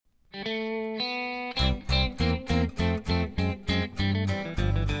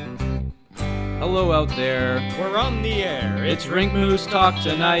Hello out there. We're on the air. It's Rink Moose Talk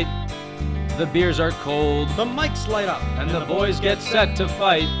tonight. The beers are cold. The mics light up. And the boys get set to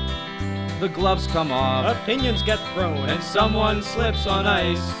fight. The gloves come off. Opinions get thrown. And someone slips on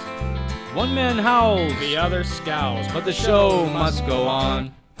ice. One man howls. The other scowls. But the show must go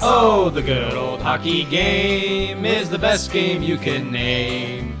on. Oh, the good old hockey game is the best game you can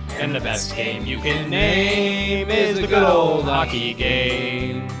name. And the best game you can name is the good old hockey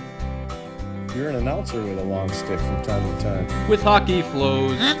game. You're an announcer with a long stick from time to time. With hockey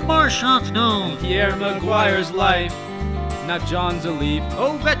flows and more shots known. Pierre Maguire's life, not John's a leaf.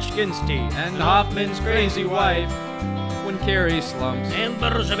 Ovechkin's teeth and Hoffman's crazy wife. When Carey slumps and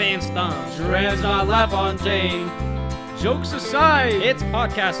Bergevin stumps, Duran's not LaFontaine. Jokes aside, it's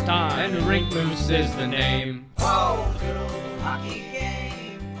podcast time, and Rink Moose is the name. Oh, the good old hockey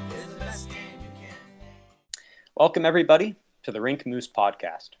game is the best game you can name. Welcome, everybody, to the Rink Moose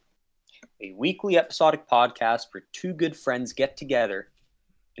Podcast, a weekly episodic podcast where two good friends get together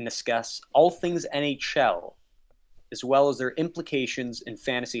and discuss all things NHL, as well as their implications in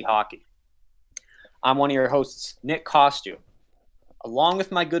fantasy hockey. I'm one of your hosts, Nick Costu, along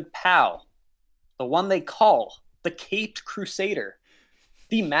with my good pal, the one they call the Caped Crusader,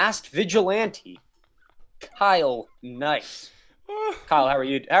 the masked vigilante, Kyle Nice. Kyle, how are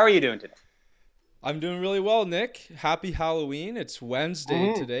you doing today? I'm doing really well, Nick. Happy Halloween. It's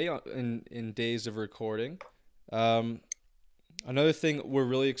Wednesday today in days of recording. Another thing we're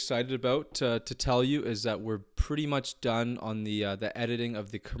really excited about to tell you is that we're pretty much done on the editing of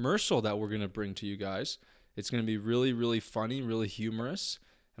the commercial that we're going to bring to you guys. It's going to be really, really funny, really humorous,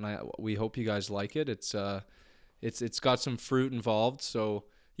 and we hope you guys like it. It's got some fruit involved, so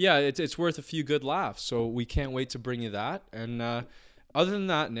yeah, it's worth a few good laughs. So we can't wait to bring you that. And other than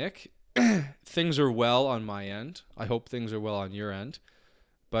that, Nick, things are well on my end. I hope things are well on your end.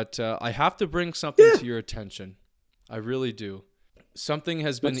 But I have to bring something to your attention. I really do. Something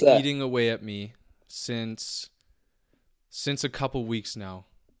has been eating away at me since a couple weeks now.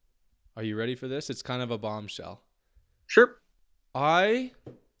 Are you ready for this? It's kind of a bombshell. Sure. I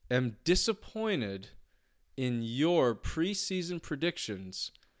am disappointed in your preseason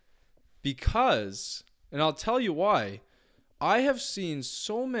predictions because, and I'll tell you why, I have seen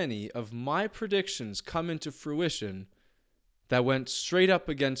so many of my predictions come into fruition that went straight up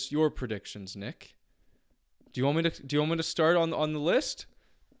against your predictions, Nick. Do you want me to start on the list?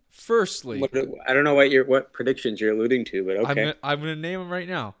 Firstly, I don't know what predictions you're alluding to, but okay. I'm gonna name them right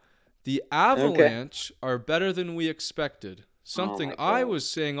now. The Avalanche are better than we expected. Something I was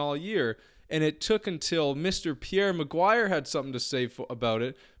saying all year, and it took until Mr. Pierre Maguire had something to say about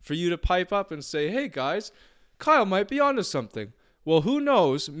it for you to pipe up and say, "Hey guys, Kyle might be onto something." Well, who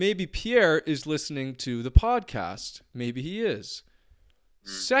knows? Maybe Pierre is listening to the podcast. Maybe he is.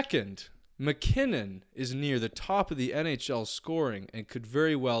 Second, McKinnon is near the top of the NHL scoring and could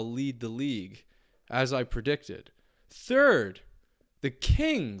very well lead the league, as I predicted. Third, the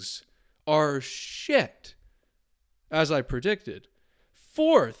Kings are shit, as I predicted.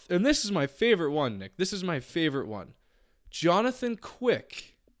 Fourth, and this is my favorite one, Nick. This is my favorite one. Jonathan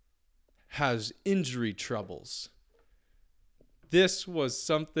Quick has injury troubles. This was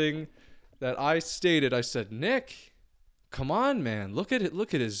something that I stated. I said, Nick, come on, man. Look at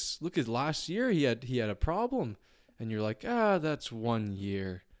last year. He had a problem. And you're like, that's 1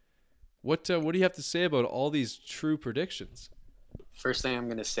 year. What do you have to say about all these true predictions? First thing I'm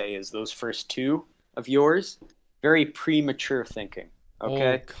going to say is those first two of yours, very premature thinking.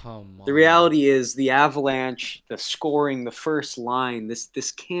 Okay. Oh, come on. The reality is the Avalanche, the scoring, the first line,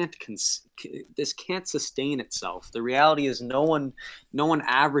 this can't sustain itself. The reality is no one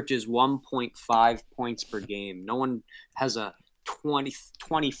averages 1.5 points per game. No one has a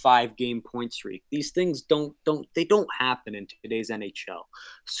 25 game point streak. These things don't happen in today's NHL.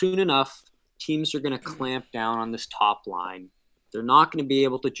 Soon enough, teams are going to clamp down on this top line. They're not going to be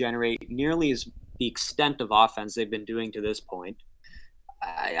able to generate nearly as the extent of offense they've been doing to this point.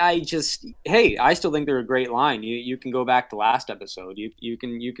 I still think they're a great line. You can go back to last episode. You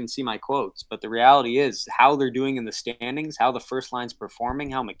can see my quotes. But the reality is how they're doing in the standings, how the first line's performing,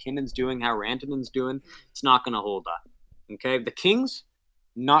 how McKinnon's doing, how Rantanen's doing, it's not going to hold up. Okay, the Kings,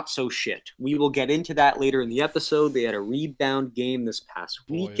 not so shit. We will get into that later in the episode. They had a rebound game this past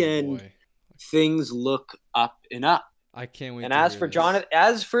weekend. Boy. Things look up and up. I can't wait. And as for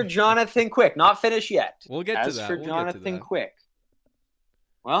Jonathan Quick, not finished yet. We'll get to that. As for Jonathan Quick.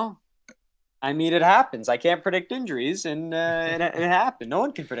 Well, I mean, it happens. I can't predict injuries, and it happened. No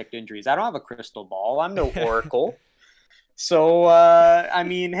one can predict injuries. I don't have a crystal ball. I'm no oracle. So, I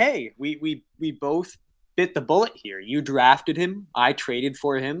mean, hey, we both bit the bullet here. You drafted him, I traded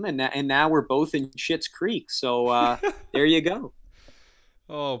for him, and now we're both in Schitt's Creek. So there you go.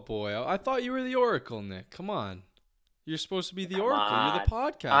 Oh boy, I thought you were the Oracle, Nick. Come on, you're supposed to be the Come Oracle. on. You're the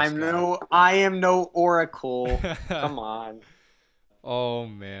podcast guy. I am no oracle. Come on. Oh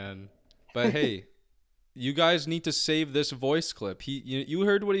man, but hey, you guys need to save this voice clip. You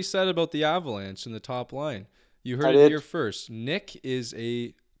heard what he said about the Avalanche in the top line. You heard it here first. Nick is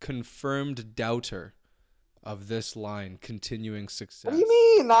a confirmed doubter of this line continuing success. What do you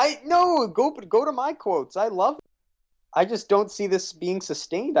mean? Go to my quotes. I love it. I just don't see this being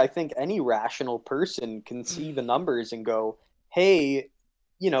sustained. I think any rational person can see the numbers and go, hey,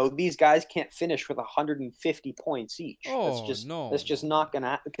 these guys can't finish with 150 points each. Oh, that's just not going to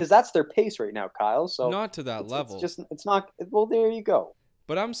happen, because that's their pace right now, Kyle. So not to that level. It's not. Well, there you go.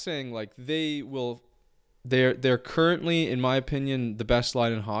 But I'm saying, like, they will. They're currently, in my opinion, the best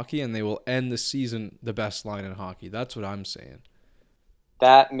line in hockey, and they will end the season the best line in hockey. That's what I'm saying.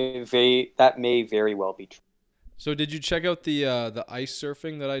 That may very well be true. So did you check out the ice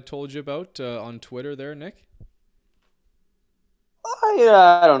surfing that I told you about on Twitter there, Nick?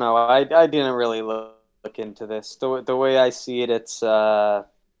 I don't know. I didn't really look into this. The way I see it, it's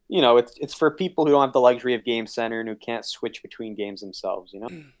it's for people who don't have the luxury of Game Center and who can't switch between games themselves.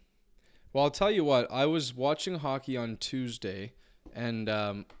 Well, I'll tell you what. I was watching hockey on Tuesday, and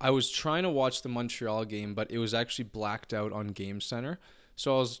I was trying to watch the Montreal game, but it was actually blacked out on Game Center.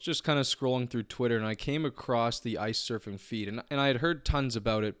 So I was just kind of scrolling through Twitter, and I came across the ice surfing feed, and I had heard tons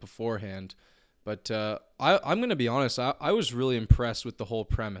about it beforehand. But I'm going to be honest, I was really impressed with the whole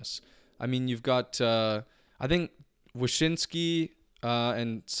premise. I mean, you've got, I think, Wyshynski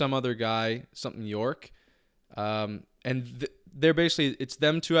and some other guy, something York, and they're basically, it's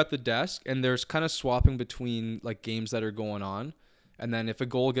them two at the desk, and there's kind of swapping between like games that are going on. And then if a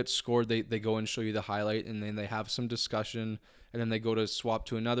goal gets scored, they go and show you the highlight, and then they have some discussion. And then they go to swap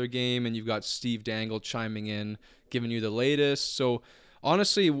to another game, and you've got Steve Dangle chiming in, giving you the latest. So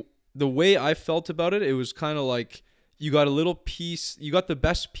honestly, the way I felt about it, it was kind of like you got a little piece, you got the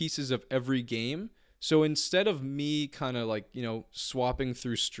best pieces of every game. So instead of me kind of like, swapping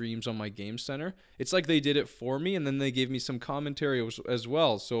through streams on my Game Center, it's like they did it for me, and then they gave me some commentary as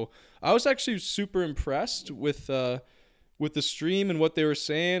well. So I was actually super impressed with the stream and what they were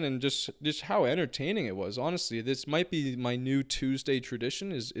saying, and just how entertaining it was. Honestly, this might be my new Tuesday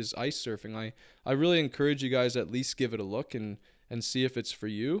tradition is ice surfing. I really encourage you guys at least give it a look and see if it's for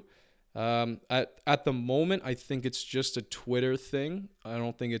you. At the moment, I think it's just a Twitter thing. I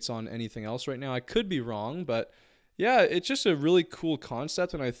don't think it's on anything else right now. I could be wrong, but yeah, it's just a really cool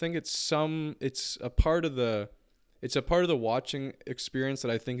concept, and I think it's a part of the watching experience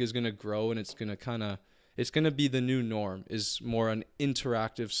that I think is going to grow, and it's going to be the new norm, is more an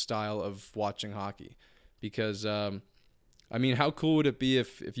interactive style of watching hockey. Because, I mean, how cool would it be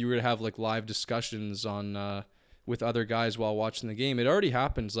if you were to have like live discussions on with other guys while watching the game? It already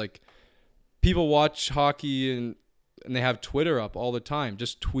happens. Like, people watch hockey and they have Twitter up all the time,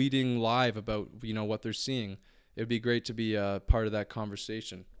 just tweeting live about, what they're seeing. It would be great to be a part of that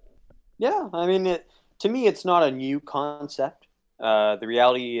conversation. Yeah, I mean, to me, it's not a new concept. The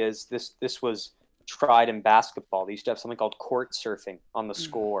reality is this was tried in basketball. They used to have something called court surfing on the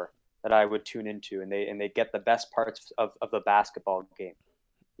score that I would tune into, and they get the best parts of the basketball game.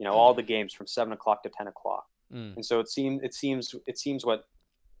 All the games from 7 o'clock to 10 o'clock. And so it seems what,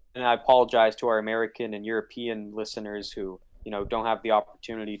 and I apologize to our American and European listeners who don't have the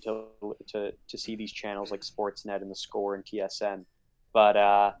opportunity to see these channels like Sportsnet and the Score and TSN. But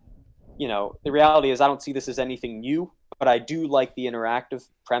the reality is I don't see this as anything new. But I do like the interactive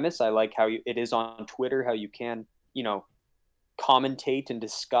premise. I like how it is on Twitter, how you can, commentate and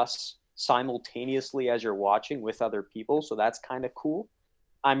discuss simultaneously as you're watching with other people. So that's kind of cool.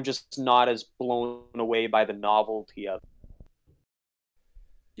 I'm just not as blown away by the novelty of it.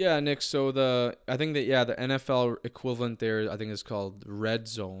 Yeah, Nick. So the NFL equivalent there, I think, is called Red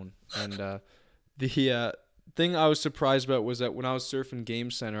Zone. And the thing I was surprised about was that when I was surfing Game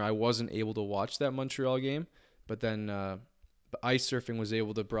Center, I wasn't able to watch that Montreal game. But then ice surfing was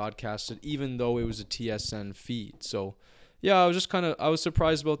able to broadcast it, even though it was a TSN feed. So, yeah, I was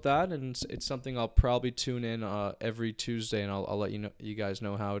surprised about that, and it's something I'll probably tune in every Tuesday, and I'll let you guys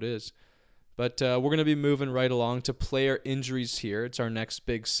know how it is. But we're gonna be moving right along to player injuries here. It's our next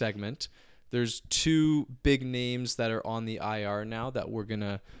big segment. There's two big names that are on the IR now that we're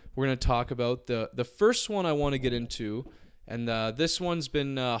gonna talk about. The first one I want to get into, and this one's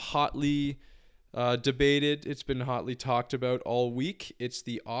been hotly debated. It's been hotly talked about all week. It's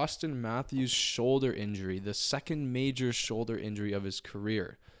the Auston Matthews shoulder injury, the second major shoulder injury of his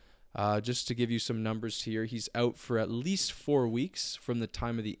career. Just to give you some numbers here, he's out for at least 4 weeks from the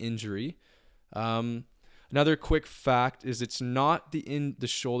time of the injury. Another quick fact is it's not the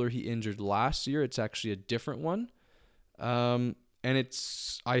shoulder he injured last year. It's actually a different one. And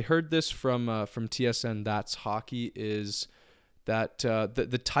I heard this from TSN That's Hockey, is that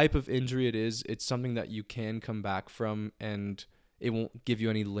the type of injury it is, it's something that you can come back from and it won't give you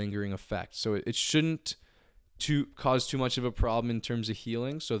any lingering effect. So it shouldn't cause too much of a problem in terms of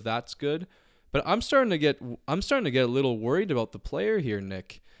healing. So that's good. But I'm starting to get a little worried about the player here,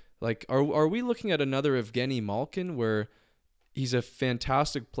 Nick. Like, are we looking at another Evgeny Malkin where he's a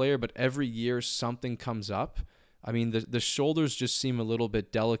fantastic player, but every year something comes up? I mean, the shoulders just seem a little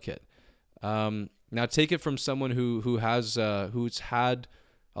bit delicate. Now, take it from someone who's had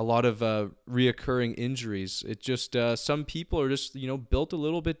a lot of reoccurring injuries. It just some people are just built a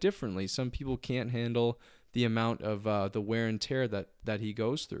little bit differently. Some people can't handle the amount of the wear and tear that he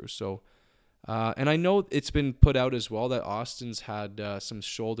goes through. So. And I know it's been put out as well that Austin's had some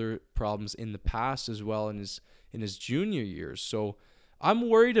shoulder problems in the past as well in his junior years. So I'm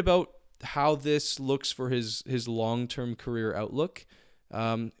worried about how this looks for his long-term career outlook.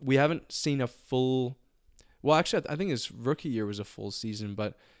 We haven't seen a full... Well, actually, I think his rookie year was a full season,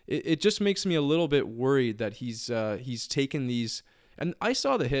 but it just makes me a little bit worried that he's taken these... And I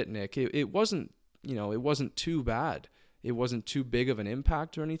saw the hit, Nick. It wasn't too bad. It wasn't too big of an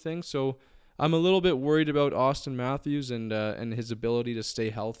impact or anything. So... I'm a little bit worried about Austin Matthews and his ability to stay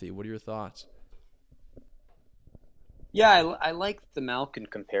healthy. What are your thoughts? Yeah, I like the Malkin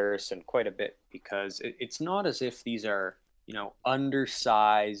comparison quite a bit because it's not as if these are,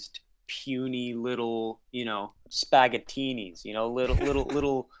 undersized, puny little, spaghettinis,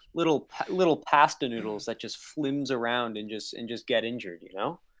 little pasta noodles that just flims around and just get injured,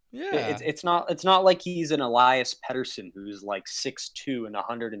 Yeah. It's not like he's an Elias Pettersson who's like 6'2" and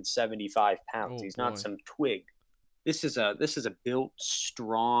 175 pounds. Oh, he's boy. not some twig. This is a built,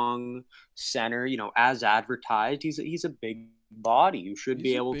 strong center. As advertised, he's a big body who should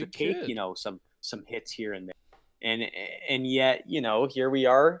be He's a able to big take kid. some hits here and there. And yet here we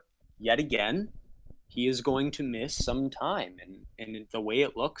are yet again. He is going to miss some time, and the way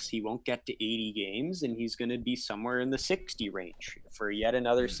it looks, he won't get to 80 games, and he's going to be somewhere in the 60 range for yet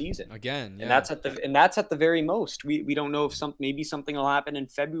another season. Again, yeah. And that's at the very most. We don't know if maybe something will happen in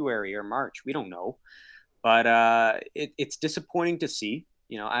February or March. We don't know, but it's disappointing to see.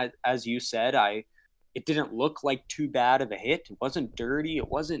 As you said, it didn't look like too bad of a hit. It wasn't dirty. It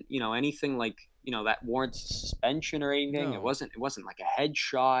wasn't anything like that warrants suspension or anything. No. It wasn't like a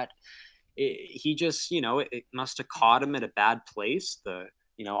headshot. He just, it must have caught him at a bad place.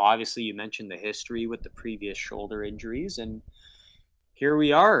 Obviously you mentioned the history with the previous shoulder injuries, and here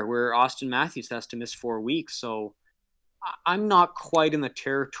we are where Austin Matthews has to miss 4 weeks. So I'm not quite in the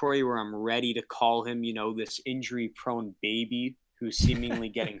territory where I'm ready to call him, this injury prone baby who's seemingly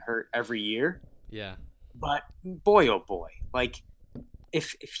getting hurt every year. Yeah. But boy, oh boy, like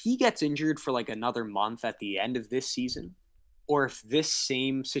if he gets injured for like another month at the end of this season, or if this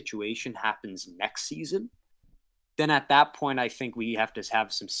same situation happens next season, then at that point, I think we have to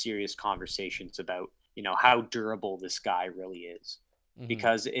have some serious conversations about, how durable this guy really is. Mm-hmm.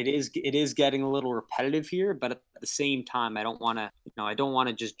 Because it is getting a little repetitive here, but at the same time, I don't want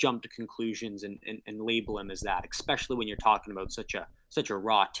to just jump to conclusions and label him as that, especially when you're talking about such a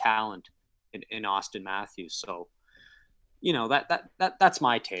raw talent in Austin Matthews. So, that's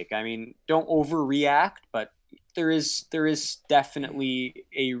my take. I mean, don't overreact, but there is definitely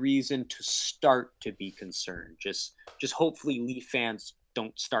a reason to start to be concerned. Just hopefully Leaf fans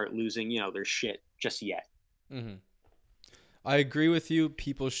don't start losing, their shit just yet. Mm-hmm. I agree with you.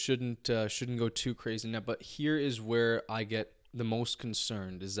 People shouldn't go too crazy now. But here is where I get the most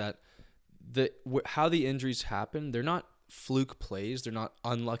concerned: is that how the injuries happen. They're not fluke plays. They're not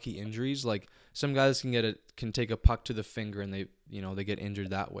unlucky injuries. Like some guys can take a puck to the finger and they get injured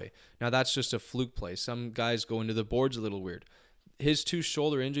that way. Now that's just a fluke play. Some guys go into the boards a little weird. His 2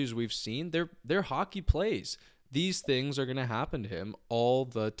 shoulder injuries we've seen, they're hockey plays. These things are going to happen to him all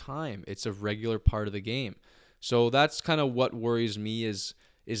the time. It's a regular part of the game. So that's kind of what worries me is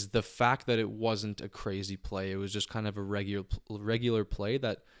the fact that it wasn't a crazy play. It was just kind of a regular play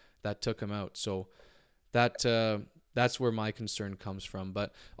that took him out. So that's where my concern comes from.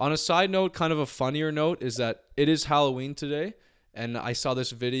 But on a side note, kind of a funnier note, is that it is Halloween today. And I saw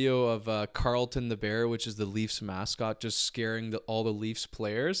this video of Carlton the Bear, which is the Leafs mascot, just scaring all the Leafs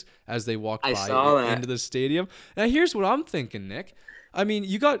players as they walk by into the stadium. Now, here's what I'm thinking, Nick. I mean,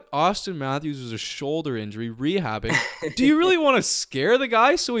 you got Austin Matthews with a shoulder injury, rehabbing. Do you really want to scare the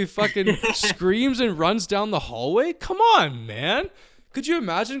guy so he fucking screams and runs down the hallway? Come on, man. Could you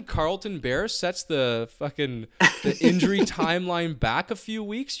imagine Carlton Bear sets the injury timeline back a few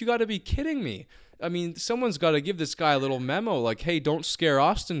weeks? You got to be kidding me. I mean, someone's got to give this guy a little memo like, hey, don't scare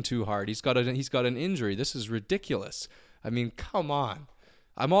Austin too hard. He's got an injury. This is ridiculous. I mean, come on.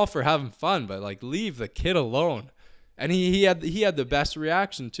 I'm all for having fun, but like, leave the kid alone. And he had the best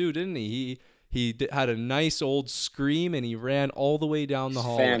reaction too, didn't he? He had a nice old scream and he ran all the way down the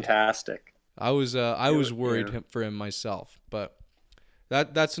hallway. Fantastic. I was worried for him myself, but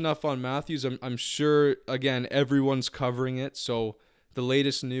that's enough on Matthews. I'm sure again everyone's covering it, so the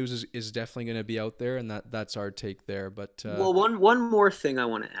latest news is definitely going to be out there, and that's our take there. But well, one more thing I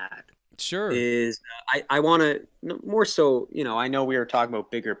want to add. Sure. Is I want to more so, I know we were talking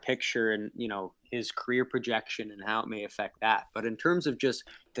about bigger picture and, his career projection and how it may affect that. But in terms of just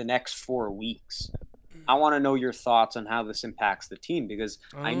the next 4 weeks, I want to know your thoughts on how this impacts the team, because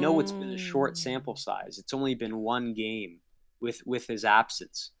I know it's been a short sample size. It's only been one game with his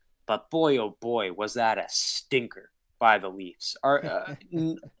absence. But boy, oh boy, was that a stinker by the Leafs.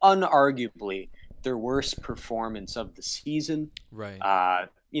 Unarguably their worst performance of the season. Right.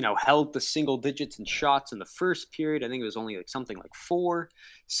 Held the single digits in shots in the first period. I think it was only something like 4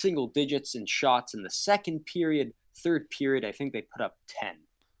 single digits in shots in the second period. Third period, I think they put up 10.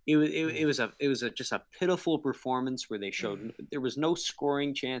 It was just a pitiful performance where they showed there was no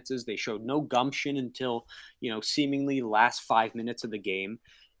scoring chances. They showed no gumption until, seemingly the last 5 minutes of the game.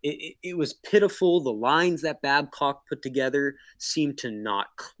 It was pitiful. The lines that Babcock put together seemed to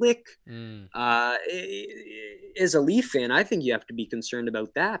not click. As a Leaf fan, I think you have to be concerned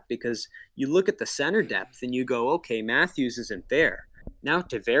about that, because you look at the center depth and you go, okay, Matthews isn't there. Now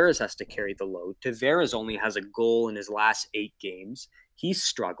Tavares has to carry the load. Tavares only has a goal in his last 8 games. He's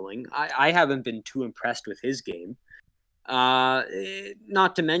struggling. I haven't been too impressed with his game.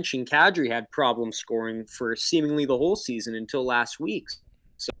 Not to mention Kadri had problems scoring for seemingly the whole season until last week.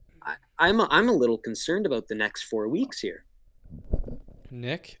 I'm a little concerned about the next 4 weeks here.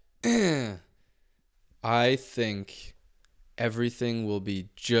 Nick, I think everything will be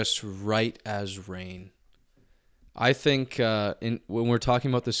just right as rain. I think when we're talking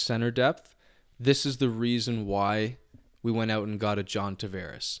about the center depth, this is the reason why we went out and got a John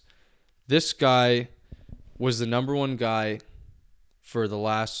Tavares. This guy was the number one guy for the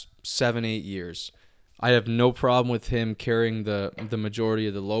last 7-8 years. I have no problem with him carrying the majority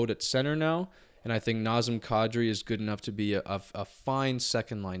of the load at center now, and I think Nazem Kadri is good enough to be a fine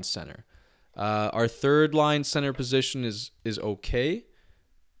second-line center. Our third-line center position is okay.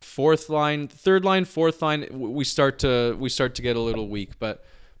 Third line, fourth line, we start to get a little weak, but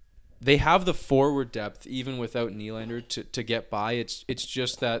they have the forward depth even without Nylander to get by. It's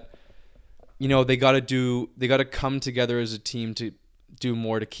just that they got to come together as a team to do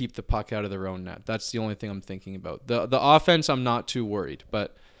more to keep the puck out of their own net. That's the only thing I'm thinking about. The offense, I'm not too worried,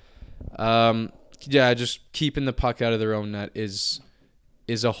 but just keeping the puck out of their own net is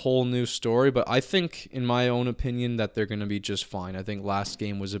a whole new story. But I think, in my own opinion, that they're going to be just fine. I think last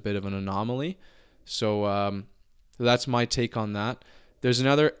game was a bit of an anomaly, so that's my take on that. There's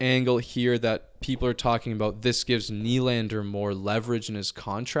another angle here that people are talking about. This gives Nylander more leverage in his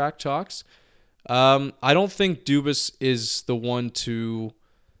contract talks. I don't think Dubas is the one to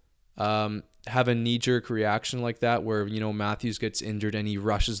have a knee-jerk reaction like that where, Matthews gets injured and he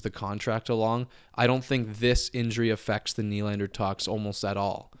rushes the contract along. I don't think this injury affects the Nylander talks almost at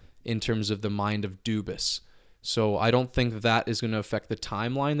all in terms of the mind of Dubas. So I don't think that is going to affect the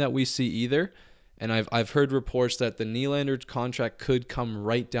timeline that we see either. And I've heard reports that the Nylander contract could come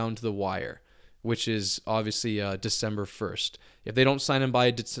right down to the wire, which is obviously December 1st. If they don't sign him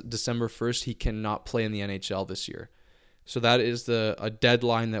by December 1st, he cannot play in the NHL this year. So that is a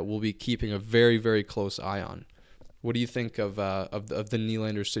deadline that we'll be keeping a very, very close eye on. What do you think of the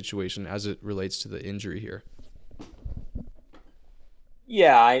Nylander situation as it relates to the injury here?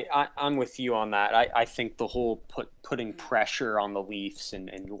 Yeah, I'm with you on that. I think the whole putting pressure on the Leafs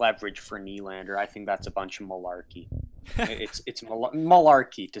and leverage for Nylander, I think that's a bunch of malarkey. It's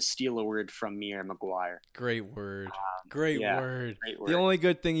malarkey, to steal a word from Pierre McGuire. Great word. Great word. Great word. The only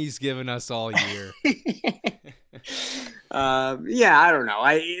good thing he's given us all year. I don't know.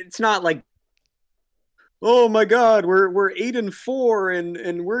 It's not like, oh my God, we're 8-4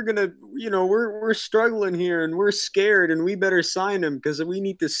 and we're gonna, we're struggling here and we're scared and we better sign him because we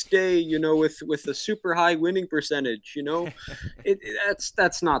need to stay, with a super high winning percentage.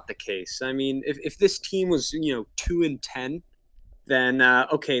 That's not the case. I mean, if this team was 2-10, then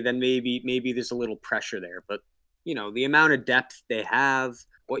okay, then maybe there's a little pressure there. But the amount of depth they have,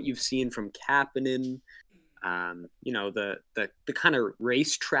 what you've seen from Kapanen, The kind of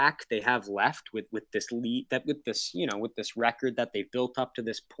racetrack they have left with this lead, that with this with this record that they've built up to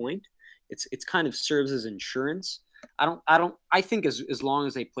this point, it's kind of serves as insurance. I think as long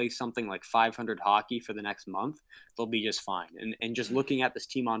as they play something like 500 hockey for the next month, they'll be just fine. And just looking at this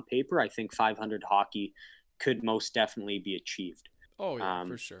team on paper, I think 500 hockey could most definitely be achieved. Oh yeah,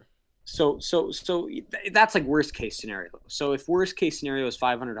 for sure. So that's like worst case scenario. So if worst case scenario is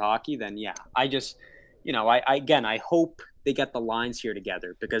 500 hockey, then yeah, I hope they get the lines here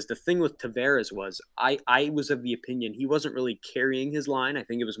together, because the thing with Tavares was I was of the opinion he wasn't really carrying his line. I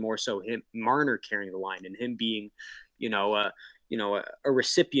think it was more so Marner carrying the line, and him being, a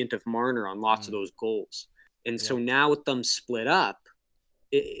recipient of Marner on lots of those goals. And so now with them split up,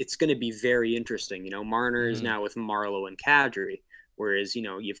 it's going to be very interesting. Marner is now with Marleau and Kadri, whereas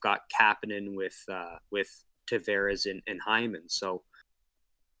you've got Kapanen with Tavares and Hyman. So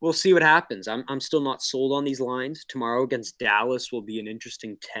we'll see what happens. I'm still not sold on these lines. Tomorrow against Dallas will be an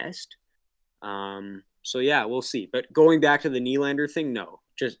interesting test. So yeah, we'll see. But going back to the Nylander thing, no.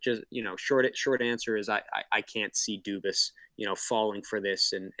 Just short answer is I can't see Dubas falling for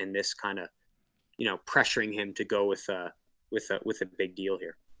this and this kind of pressuring him to go with a big deal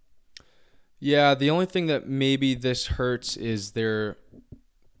here. Yeah, the only thing that maybe this hurts is their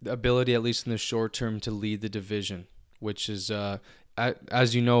ability, at least in the short term, to lead the division, which is,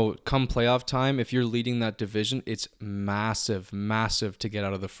 as you know, come playoff time, if you're leading that division, it's massive to get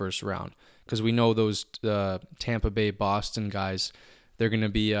out of the first round, because we know those Tampa Bay, Boston guys, they're gonna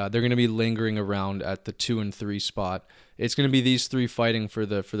be lingering around at the 2 and 3 spot. It's gonna be these three fighting for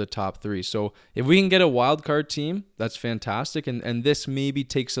the top 3. So if we can get a wild card team, that's fantastic, and this maybe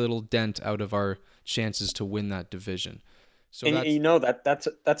takes a little dent out of our chances to win that division. So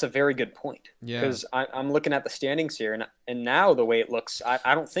that's a very good point. Yeah, because I'm looking at the standings here, and now the way it looks,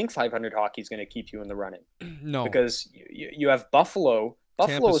 I don't think 500 hockey is going to keep you in the running. No, because you have Buffalo.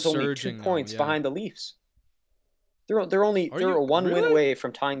 Buffalo Tampa's is only 2 points behind the Leafs. They're a one win away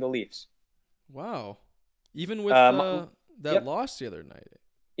from tying the Leafs. Wow, even with that loss the other night.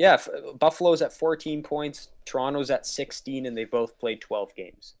 Yeah, Buffalo's at 14 points. Toronto's at 16, and they both played 12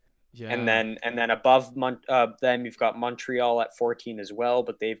 games. Yeah. And then above them, you've got Montreal at 14 as well,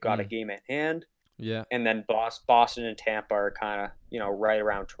 but they've got a game at hand. Yeah. And then Boston and Tampa are kind of right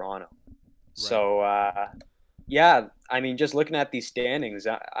around Toronto. Right. So yeah, I mean, just looking at these standings,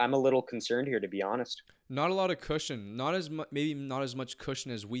 I'm a little concerned here, to be honest. Not a lot of cushion. Maybe not as much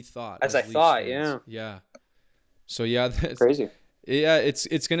cushion as we thought. As I thought, yeah. Yeah. So yeah, that's crazy. Yeah,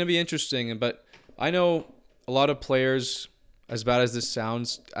 it's going to be interesting, but I know a lot of players, as bad as this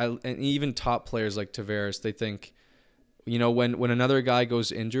sounds, and even top players like Tavares, they think, when another guy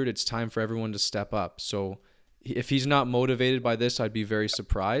goes injured, it's time for everyone to step up. So if he's not motivated by this, I'd be very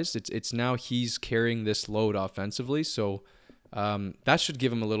surprised. It's now he's carrying this load offensively, so that should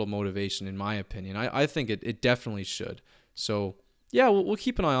give him a little motivation, in my opinion. I think it definitely should. So yeah, we'll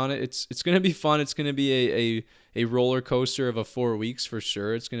keep an eye on it. It's going to be fun. It's going to be a roller coaster of 4 weeks for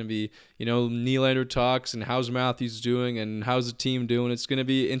sure. It's going to be, Nylander talks and how's Matthews doing and how's the team doing. It's going to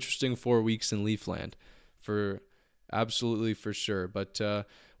be interesting 4 weeks in Leafland for sure. But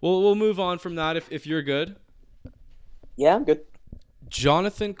we'll move on from that if you're good. Yeah, I'm good.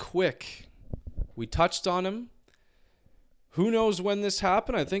 Jonathan Quick. We touched on him. Who knows when this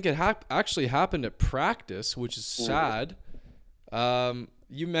happened? I think it actually happened at practice, which is sad.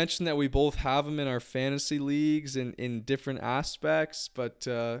 You mentioned that we both have him in our fantasy leagues in different aspects, but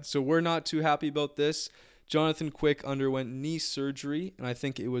so we're not too happy about this. Jonathan Quick underwent knee surgery, and I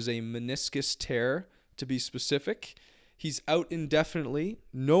think it was a meniscus tear, to be specific. He's out indefinitely.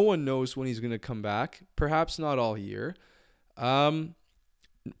 No one knows when he's going to come back. Perhaps not all year. All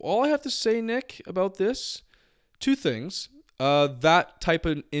I have to say, Nick, about this, 2 things. That type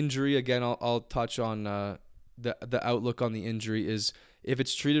of injury, again, I'll touch on the outlook on the injury is, if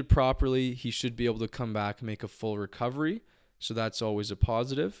it's treated properly, he should be able to come back and make a full recovery. So that's always a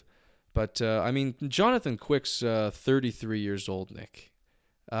positive. But, Jonathan Quick's 33 years old, Nick.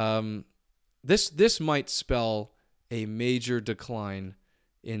 This might spell a major decline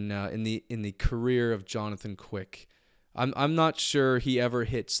in the career of Jonathan Quick. I'm not sure he ever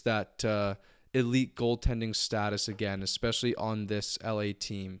hits that elite goaltending status again, especially on this LA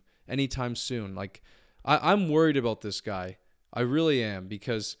team, anytime soon. Like, I'm worried about this guy. I really am,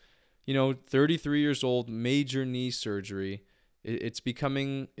 because, 33 years old, major knee surgery. It's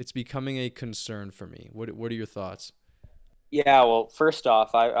becoming a concern for me. What are your thoughts? Yeah, well, first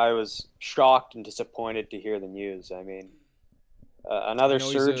off, I was shocked and disappointed to hear the news. I mean, another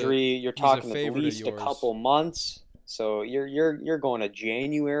surgery. You're talking at least a couple months. So you're going to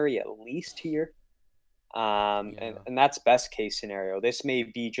January at least here. And that's best case scenario. This may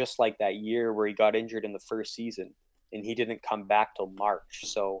be just like that year where he got injured in the first season and he didn't come back till March.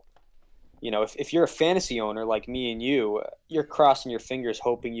 So, if you're a fantasy owner like me and you're crossing your fingers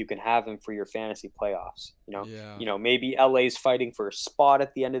hoping you can have him for your fantasy playoffs. Maybe LA's fighting for a spot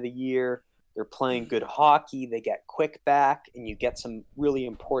at the end of the year. They're playing good hockey. They get Quick back, and you get some really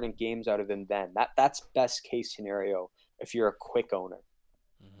important games out of him then. That's best case scenario if you're a Quick owner.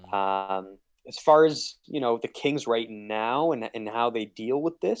 Mm-hmm. As far as, the Kings right now and how they deal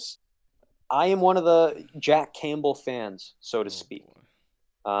with this, I am one of the Jack Campbell fans, so to speak.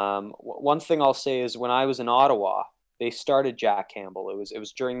 One thing I'll say is when I was in Ottawa, they started Jack Campbell. It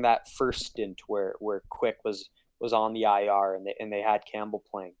was during that first stint where Quick was on the IR and they had Campbell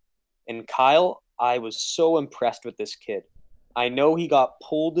playing. And Kyle, I was so impressed with this kid. I know he got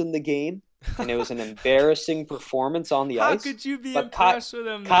pulled in the game, and it was an embarrassing performance on the ice. How could you be impressed with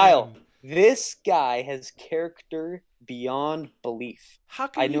him, Kyle, then? This guy has character beyond belief. How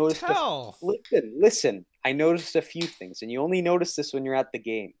can you tell? Listen. I noticed a few things, and you only notice this when you're at the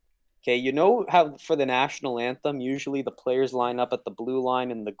game. Okay, you know how for the national anthem, usually the players line up at the blue line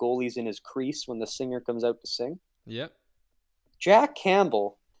and the goalie's in his crease when the singer comes out to sing? Yep. Jack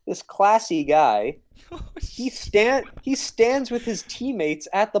Campbell, this classy guy, he stands with his teammates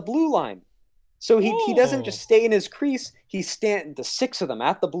at the blue line. So he doesn't just stay in his crease. The six of them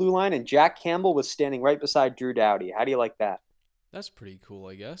at the blue line, and Jack Campbell was standing right beside Drew Doughty. How do you like that? That's pretty cool,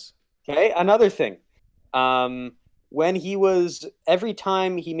 I guess. Okay, another thing. Every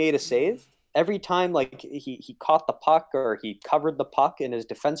time he made a save, every time he caught the puck or he covered the puck and his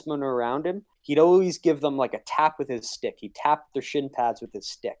defensemen were around him, he'd always give them like a tap with his stick. He tapped their shin pads with his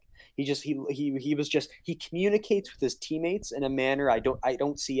stick. He communicates with his teammates in a manner I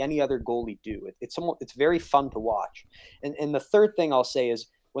don't see any other goalie do. It's very fun to watch. And the third thing I'll say is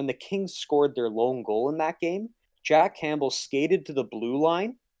when the Kings scored their lone goal in that game, Jack Campbell skated to the blue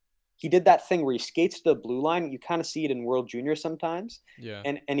line. He did that thing where he skates to the blue line. You kind of see it in World Junior sometimes. Yeah.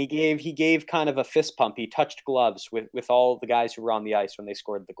 And he gave kind of a fist pump. He touched gloves with all the guys who were on the ice when they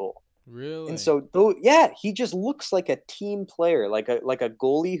scored the goal. Really? And so, he just looks like a team player, like a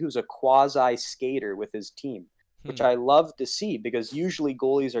goalie who's a quasi skater with his team, which I love to see because usually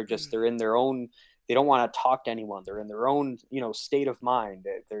goalies are they're in their own. They don't want to talk to anyone. They're in their own, state of mind.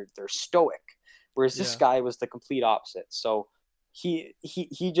 They're stoic, whereas this guy was the complete opposite. So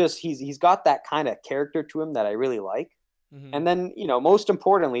he's got that kind of character to him that I really like. Mm-hmm. And then, most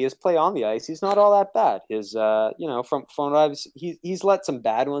importantly, his play on the ice, he's not all that bad. His, from what I've, he's let some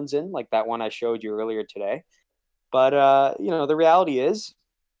bad ones in, like that one I showed you earlier today. But, the reality is,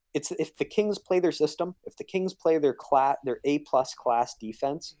 if the Kings play their system, if the Kings play their A-plus class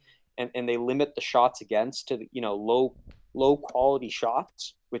defense, and they limit the shots against to, low quality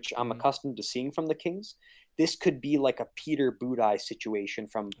shots, which I'm accustomed to seeing from the Kings, this could be like a Peter Budaj situation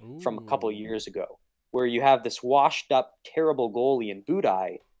from a couple of years ago, where you have this washed up, terrible goalie in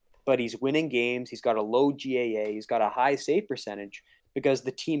Budaj, but he's winning games. He's got a low GAA. He's got a high save percentage because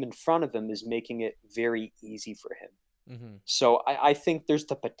the team in front of him is making it very easy for him. Mm-hmm. So I think there's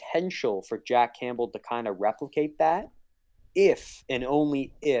the potential for Jack Campbell to kind of replicate that if and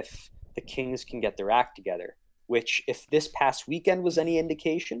only if the Kings can get their act together, which if this past weekend was any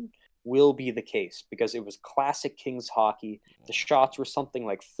indication, will be the case because it was classic Kings hockey. The shots were something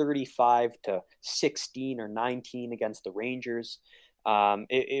like 35 to 16 or 19 against the Rangers.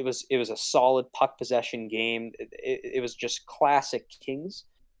 It was a solid puck possession game. It was just classic Kings,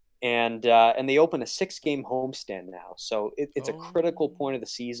 and they open a 6-game homestand now. So it's a critical point of the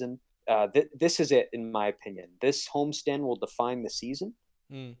season. This is it, in my opinion. This homestand will define the season.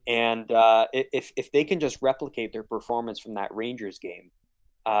 And if they can just replicate their performance from that Rangers game,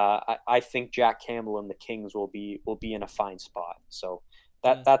 I think Jack Campbell and the Kings will be in a fine spot. So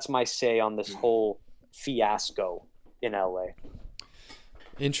that's my say on this whole fiasco in LA.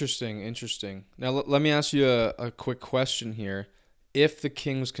 Interesting. Now let me ask you a quick question here. If the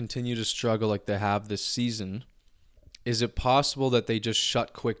Kings continue to struggle like they have this season, is it possible that they just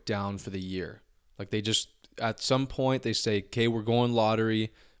shut Quick down for the year? Like they just at some point they say, "Okay, we're going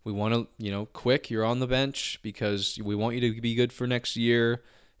lottery. We want to, Quick, you're on the bench because we want you to be good for next year."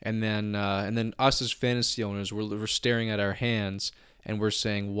 And then us as fantasy owners, we're staring at our hands and we're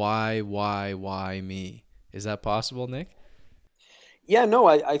saying, why me? Is that possible, Nick? Yeah, no,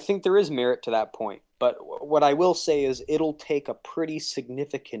 I think there is merit to that point. But what I will say is it'll take a pretty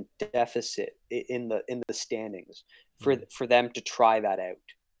significant deficit in the standings for them to try that out.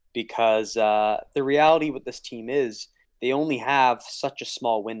 Because the reality with this team is they only have such a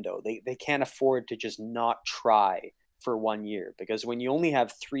small window. They can't afford to just not try for 1 year, because when you only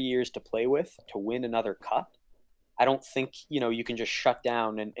have 3 years to play with to win another cup, I don't think, you can just shut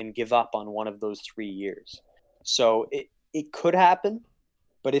down and give up on one of those 3 years. So it could happen,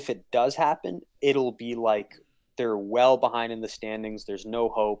 but if it does happen, it'll be like they're well behind in the standings. There's no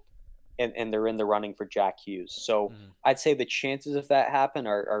hope, and they're in the running for Jack Hughes. So I'd say the chances of that happen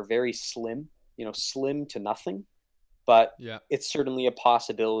are very slim, slim to nothing. But Yeah. it's certainly a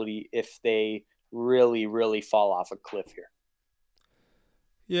possibility if they really, really fall off a cliff here.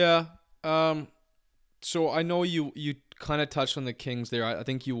 Yeah. So I know you kind of touched on the Kings there. I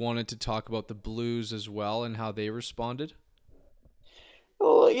think you wanted to talk about the Blues as well and how they responded.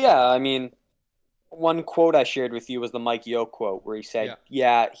 Well, yeah, I mean, one quote I shared with you was the Mike Yeo quote, where he said,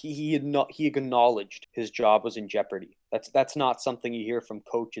 he acknowledged his job was in jeopardy. That's not something you hear from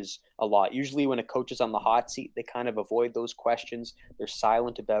coaches a lot. Usually when a coach is on the hot seat, they kind of avoid those questions. They're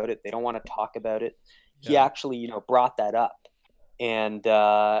silent about it. They don't want to talk about it. He actually, brought that up. And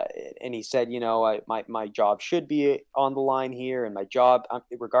he said, my job should be on the line here, and my job,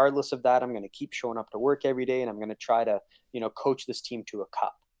 regardless of that, I'm going to keep showing up to work every day, and I'm going to try to, coach this team to a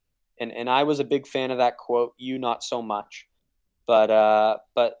cup. And I was a big fan of that quote. You not so much, but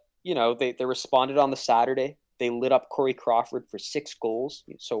they responded on the Saturday. They lit up Corey Crawford for 6 goals.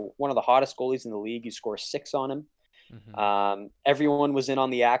 So one of the hottest goalies in the league. You score 6 on him. Everyone was in on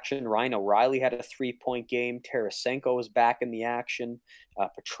the action. Ryan O'Reilly had a 3-point game. Tarasenko was back in the action.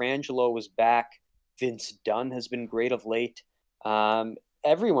 Pietrangelo was back. Vince Dunn has been great of late.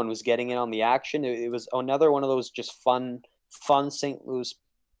 Everyone was getting in on the action. It was another one of those just fun St. Louis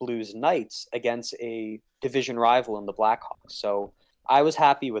Blues nights against a division rival in the Blackhawks. So I was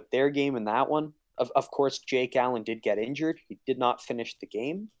happy with their game in that one. Of course, Jake Allen did get injured. He did not finish the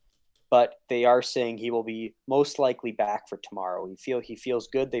game, but they are saying he will be most likely back for tomorrow. He feels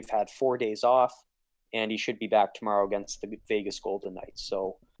good. They've had 4 days off, and he should be back tomorrow against the Vegas Golden Knights.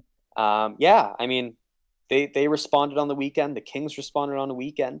 So, I mean, they responded on the weekend. The Kings responded on the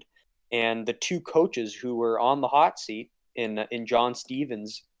weekend, and the 2 coaches who were on the hot seat in John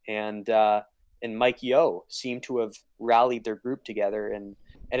Stevens and Mike Yeo seem to have rallied their group together and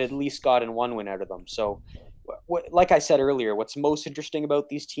at least gotten 1 win out of them. So, like I said earlier, what's most interesting about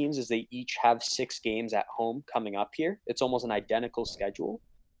these teams is they each have 6 games at home coming up here. It's almost an identical schedule.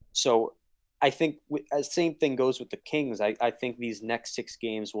 So I think the same thing goes with the Kings. I think these next 6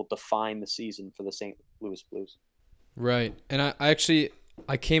 games will define the season for the St. Louis Blues. Right. And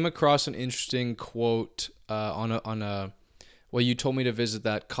I came across an interesting quote on a well, you told me to visit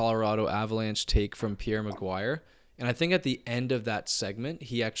that Colorado Avalanche take from Pierre McGuire. And I think at the end of that segment,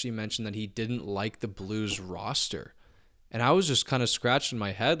 he actually mentioned that he didn't like the Blues roster. And I was just kind of scratching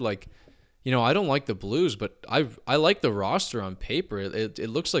my head like, I don't like the Blues, but I like the roster on paper. It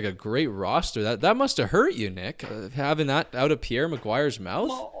looks like a great roster. That must have hurt you, Nick, having that out of Pierre McGuire's mouth.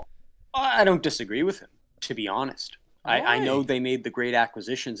 Well, I don't disagree with him, to be honest. I know they made the great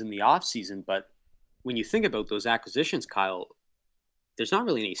acquisitions in the offseason, but when you think about those acquisitions, Kyle, there's not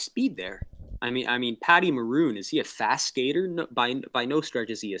really any speed there. I mean, Patty Maroon, is he a fast skater? No, by no stretch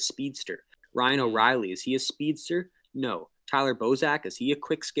is he a speedster. Ryan O'Reilly, is he a speedster? No. Tyler Bozak, is he a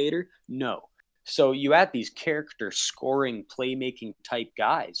quick skater? No. So you add these character scoring, playmaking type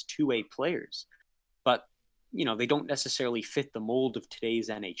guys, 2-way players, but they don't necessarily fit the mold of today's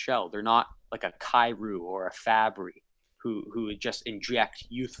NHL. They're not like a Kyrou or a Fabry who would just inject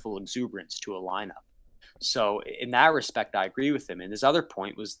youthful exuberance to a lineup. So in that respect, I agree with him. And his other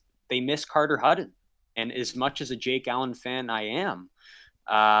point was they miss Carter Hutton. And as much as a Jake Allen fan I am,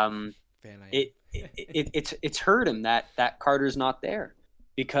 it's hurt him that Carter's not there.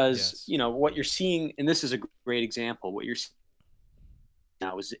 Because, what you're seeing, and this is a great example, what you're seeing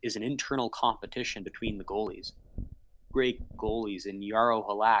now is an internal competition between the goalies. Great goalies in Yarrow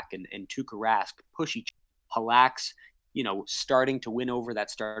Halak and Tuukka Rask push each other. Halak's, starting to win over that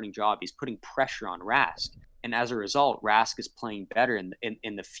starting job. He's putting pressure on Rask. And as a result, Rask is playing better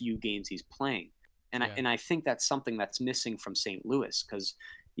in the few games he's playing. And I think that's something that's missing from St. Louis because,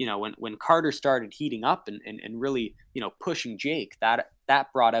 when Carter started heating up and really, pushing Jake,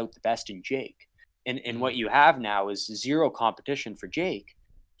 that brought out the best in Jake. And what you have now is zero competition for Jake.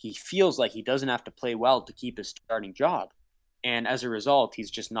 He feels like he doesn't have to play well to keep his starting job. And as a result, he's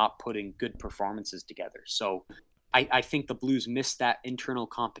just not putting good performances together. So I think the Blues missed that internal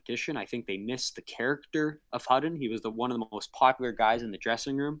competition. I think they missed the character of Hutton. He was one of the most popular guys in the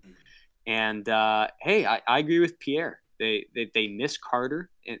dressing room. And hey, I agree with Pierre. They miss Carter,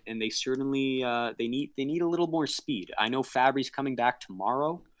 and they certainly they need a little more speed. I know Fabry's coming back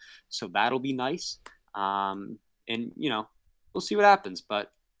tomorrow, so that'll be nice. And we'll see what happens.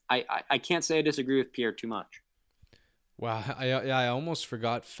 But I can't say I disagree with Pierre too much. Wow, I almost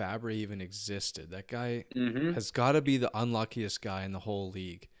forgot Fabry even existed. That guy Hmm. has got to be the unluckiest guy in the whole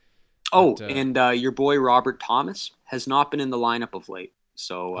league. Oh, But and your boy Robert Thomas has not been in the lineup of late.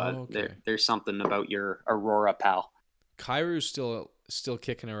 So okay, there's something about your Aurora pal. Kairu's still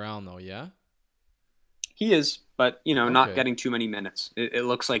kicking around though. Yeah. He is, but not Okay. getting too many minutes. It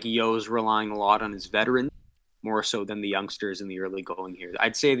looks like Yo's relying a lot on his veterans more so than the youngsters in the early going here.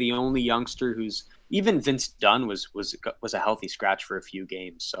 I'd say the only youngster who's even Vince Dunn was a healthy scratch for a few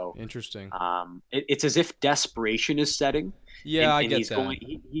games. So Interesting. it's as if desperation is setting, Yeah, I and get he's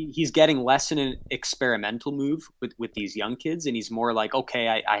that. he's getting less in an experimental move with these young kids, and he's more like,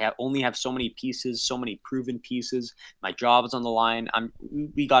 okay, I only have so many pieces, so many proven pieces. My job is on the line.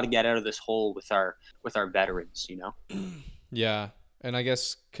 We got to get out of this hole with our veterans. Yeah, and I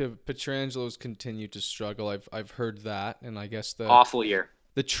guess Petrangelo's continued to struggle. I've heard that, and I guess Awful year.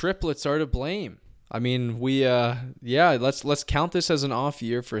 the triplets are to blame. I mean, let's count this as an off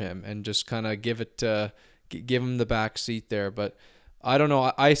year for him and just kind of give him the back seat there. But I don't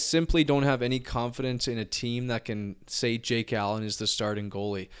know. I simply don't have any confidence in a team that can say Jake Allen is the starting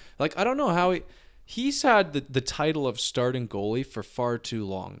goalie. Like, I don't know how he's had the title of starting goalie for far too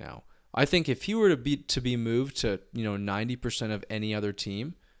long now. I think if he were to be moved to 90% of any other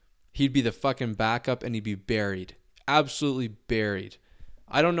team, he'd be the fucking backup and he'd be buried, absolutely buried.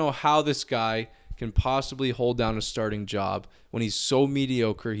 I don't know how this guy can possibly hold down a starting job when he's so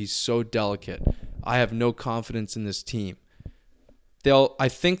mediocre, he's so delicate. I have no confidence in this team. I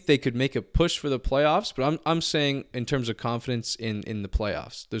think they could make a push for the playoffs, but I'm saying in terms of confidence in the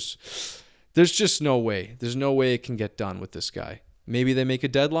playoffs, there's just no way. There's no way it can get done with this guy. Maybe they make a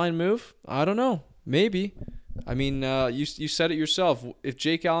deadline move. I don't know. Maybe. I mean, you said it yourself. If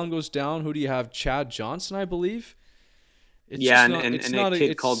Jake Allen goes down, who do you have? Chad Johnson, I believe. It's Yeah, just not, and it's a not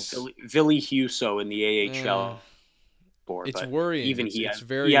kid called Billy Huso in the uh, AHL. it's But worrying. even It's he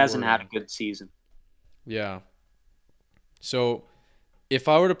very hasn't had worrying. a good season. Yeah. So if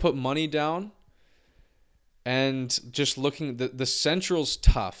I were to put money down and just looking, the Central's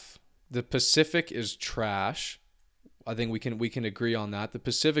tough. The Pacific is trash. I think we can agree on that. The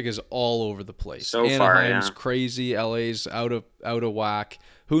Pacific is all over the place. So far, Anaheim's yeah. crazy. LA's out of whack.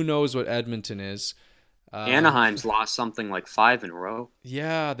 Who knows what Edmonton is? Anaheim's lost something like 5 in a row.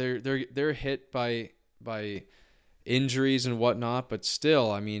 Yeah, they're hit by injuries and whatnot, but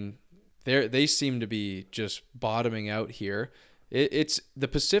still, I mean, they seem to be just bottoming out here. It's the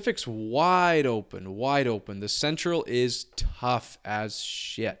Pacific's wide open, wide open. The Central is tough as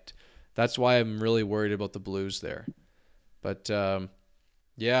shit. That's why I'm really worried about the Blues there. But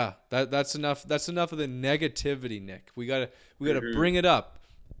yeah, that's enough. That's enough of the negativity, Nick. We gotta bring it up,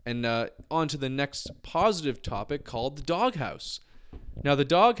 and on to the next positive topic called the doghouse. Now, the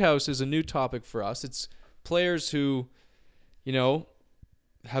doghouse is a new topic for us. It's players who,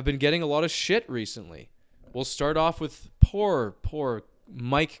 have been getting a lot of shit recently. We'll start off with poor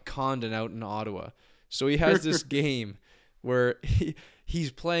Mike Condon out in Ottawa. So he has this game where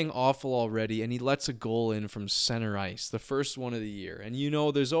he's playing awful already, and he lets a goal in from center ice, the first one of the year. And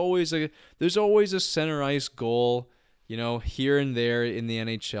there's always a center ice goal, here and there in the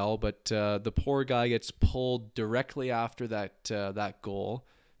NHL. But the poor guy gets pulled directly after that goal,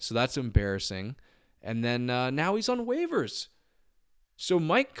 so that's embarrassing. And then now he's on waivers. So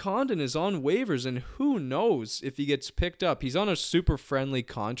Mike Condon is on waivers, and who knows if he gets picked up. He's on a super friendly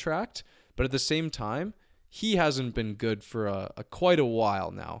contract, but at the same time, he hasn't been good for quite a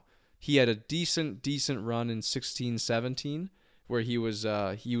while now. He had a decent run in 16-17 where he was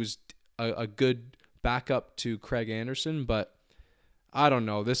a good backup to Craig Anderson, but I don't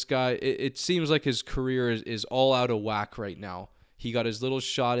know. This guy, it seems like his career is all out of whack right now. He got his little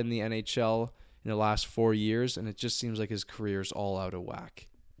shot in the NHL in the last 4 years, and it just seems like his career's all out of whack.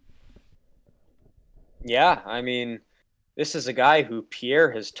 Yeah, I mean, this is a guy who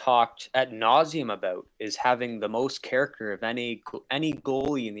Pierre has talked ad nauseum about is having the most character of any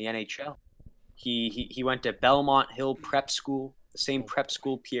goalie in the NHL. He went to Belmont Hill Prep School, the same prep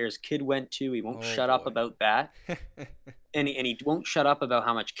school Pierre's kid went to. He won't shut up about that, and he won't shut up about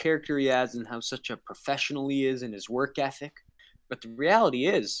how much character he has and how such a professional he is in his work ethic. But the reality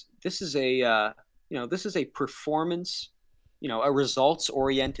is, this is a performance, a results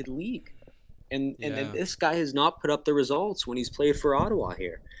oriented league. And this guy has not put up the results when he's played for Ottawa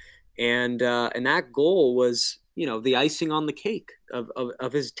here, and that goal was the icing on the cake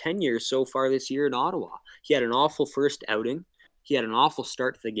of his tenure so far this year in Ottawa. He had an awful first outing, he had an awful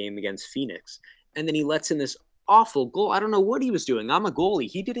start to the game against Phoenix, and then he lets in this awful goal. I don't know what he was doing. I'm a goalie.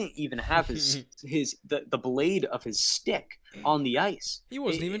 He didn't even have the blade of his stick on the ice. He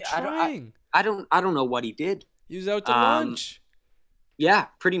wasn't even trying. I don't know what he did. He was out to Um, lunch. Yeah,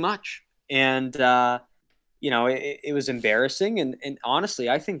 pretty much. And it was embarrassing. And honestly,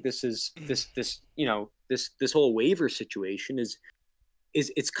 I think this whole waiver situation is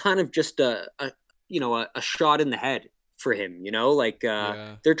it's kind of just a shot in the head for him.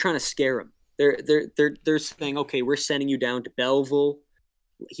 Yeah. They're trying to scare him. They're saying, okay, we're sending you down to Belleville.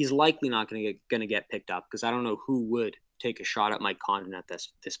 He's likely not gonna get picked up because I don't know who would take a shot at Mike Condon at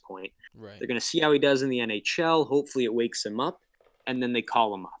this point. Right. They're gonna see how he does in the NHL. Hopefully, it wakes him up, and then they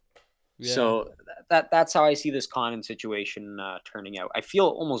call him up. Yeah. So that's how I see this Condon situation turning out. I feel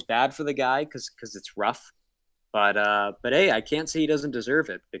almost bad for the guy because it's rough, but hey, I can't say he doesn't deserve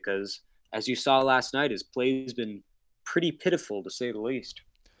it because as you saw last night, his play's been pretty pitiful to say the least.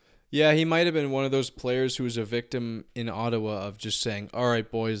 Yeah, he might have been one of those players who was a victim in Ottawa of just saying, "All right,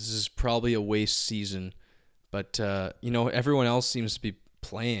 boys, this is probably a waste season," but everyone else seems to be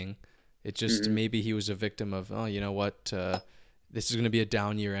playing. It just maybe he was a victim of, oh, you know what, this is going to be a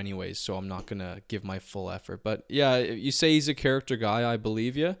down year anyways, so I'm not going to give my full effort. But yeah, you say he's a character guy, I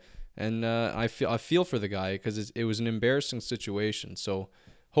believe you, and I feel for the guy because it was an embarrassing situation. So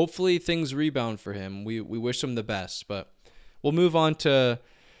hopefully things rebound for him. We wish him the best, but we'll move on to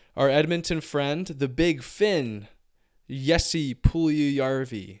our Edmonton friend, the Big Finn, Jesse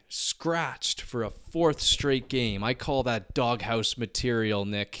Puljujärvi, scratched for a 4th straight game. I call that doghouse material,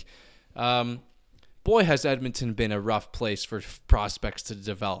 Nick. Boy, has Edmonton been a rough place for prospects to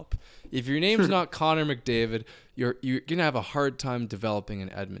develop. If your name's not Connor McDavid, you're gonna have a hard time developing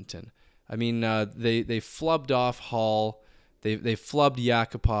in Edmonton. I mean, they flubbed off Hall, they flubbed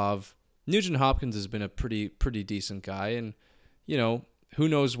Yakupov. Nugent Hopkins has been a pretty decent guy, and who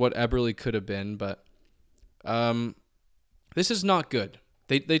knows what Eberle could have been, but this is not good.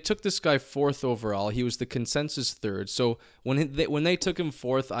 They took this guy 4th overall. He was the consensus 3rd. So when they took him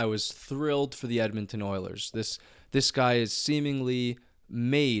 4th, I was thrilled for the Edmonton Oilers. This guy is seemingly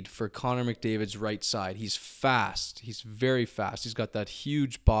made for Connor McDavid's right side. He's fast. He's very fast. He's got that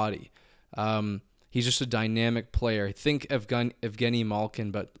huge body. He's just a dynamic player. Think Evgeny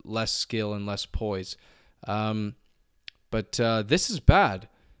Malkin, but less skill and less poise. But this is bad.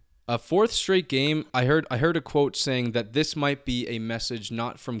 A 4th straight game. I heard a quote saying that this might be a message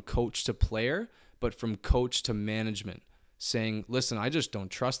not from coach to player, but from coach to management, saying, "Listen, I just don't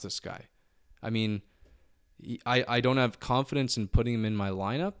trust this guy. I mean, I don't have confidence in putting him in my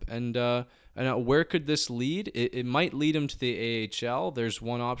lineup." And where could this lead? It might lead him to the AHL. There's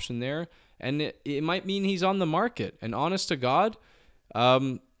one option there, and it might mean he's on the market. And honest to God,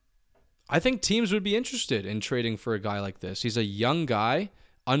 I think teams would be interested in trading for a guy like this. He's a young guy,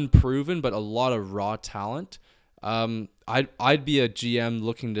 unproven, but a lot of raw talent. I'd be a GM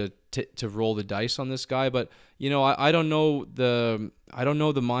looking to roll the dice on this guy, but I don't know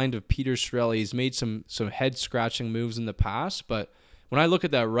the mind of Peter Chiarelli. He's made some head scratching moves in the past, but when I look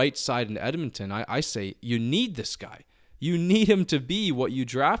at that right side in Edmonton, I say you need this guy. You need him to be what you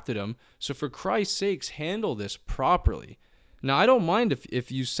drafted him. So for Christ's sakes, handle this properly. Now I don't mind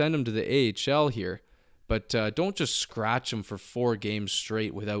if you send him to the AHL here. But don't just scratch him for 4 games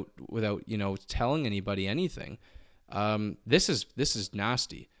straight without telling anybody anything. This is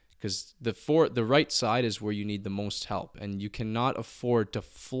nasty because the right side is where you need the most help, and you cannot afford to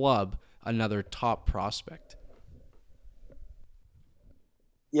flub another top prospect.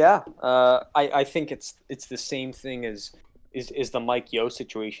 Yeah, I think it's the same thing as the Mike Yeo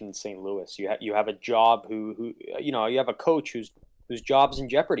situation in St. Louis. You have a job who you have a coach whose job's in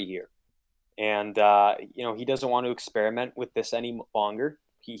jeopardy here. And, he doesn't want to experiment with this any longer.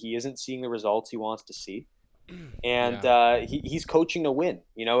 He isn't seeing the results he wants to see. And he's coaching to win.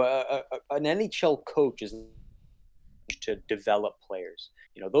 An NHL coach is to develop players.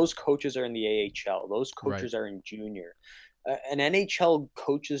 Those coaches are in the AHL. Those coaches are in junior. An NHL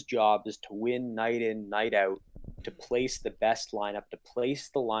coach's job is to win night in, night out, to place the best lineup, to place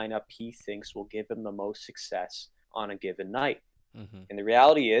the lineup he thinks will give him the most success on a given night. Mm-hmm. And the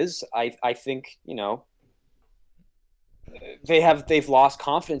reality is, I think they've lost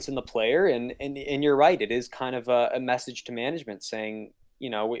confidence in the player, and you're right. It is kind of a message to management saying,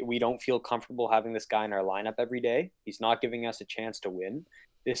 we don't feel comfortable having this guy in our lineup every day. He's not giving us a chance to win.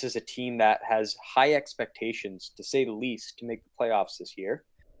 This is a team that has high expectations, to say the least, to make the playoffs this year,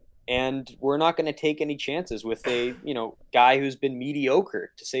 and we're not going to take any chances with a guy who's been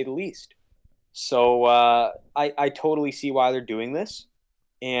mediocre, to say the least. So I totally see why they're doing this.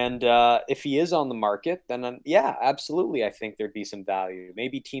 And if he is on the market, then absolutely, I think there'd be some value.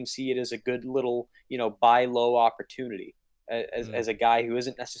 Maybe teams see it as a good little, buy low opportunity as a guy who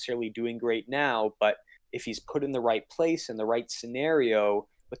isn't necessarily doing great now, but if he's put in the right place in the right scenario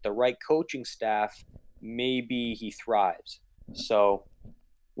with the right coaching staff, maybe he thrives. So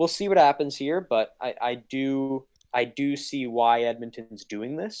we'll see what happens here, but I do see why Edmonton's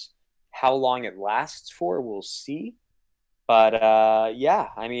doing this. How long it lasts for, we'll see. But yeah,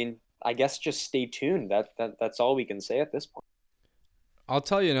 I mean, I guess just stay tuned. That's all we can say at this point. I'll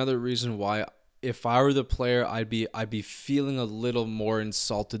tell you another reason why. If I were the player, I'd be feeling a little more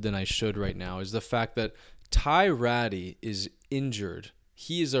insulted than I should right now. Is the fact that Ty Ratty is injured.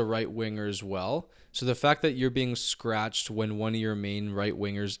 He is a right winger as well. So the fact that you're being scratched when one of your main right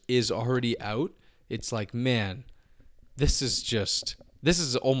wingers is already out, it's like, man, this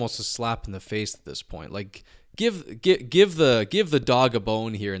is almost a slap in the face at this point. Like, give the dog a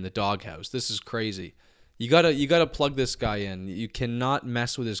bone here in the doghouse. This is crazy. You gotta plug this guy in. You cannot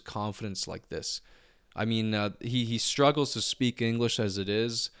mess with his confidence like this. I mean, he struggles to speak English as it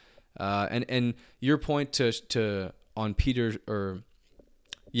is, and your point on Peter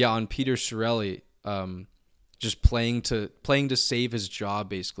Chiarelli, just playing to save his job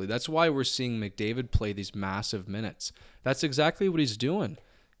basically. That's why we're seeing McDavid play these massive minutes. That's exactly what he's doing.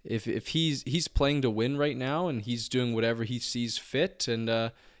 If he's playing to win right now and he's doing whatever he sees fit,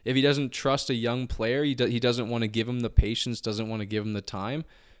 and if he doesn't trust a young player, he doesn't want to give him the patience, doesn't want to give him the time,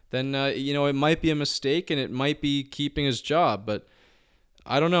 then it might be a mistake and it might be keeping his job. But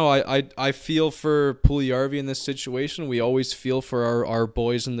I don't know. I feel for Puljujarvi in this situation. We always feel for our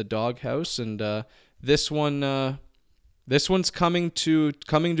boys in the doghouse, and this one's coming to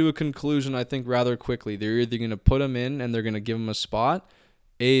a conclusion, I think, rather quickly. They're either going to put him in and they're going to give him a spot,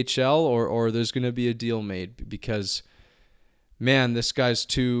 AHL, or there's going to be a deal made, because man, this guy's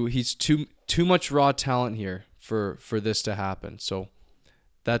too much raw talent here for this to happen. So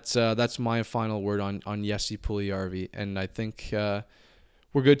that's my final word on Jesse Puljujarvi, and I think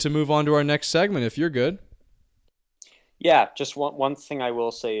we're good to move on to our next segment if you're good. Yeah, just one thing I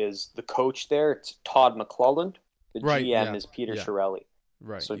will say is the coach there, it's Todd McClelland. The Right, GM yeah, is Peter yeah. Chiarelli.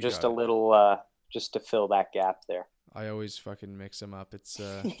 Right. So you just got a it. little, just to fill that gap there. I always fucking mix them up. It's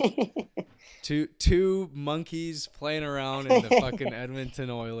two monkeys playing around in the fucking Edmonton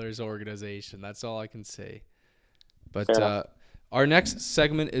Oilers organization. That's all I can say. But our next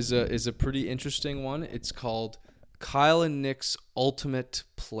segment is a pretty interesting one. It's called Kyle and Nick's Ultimate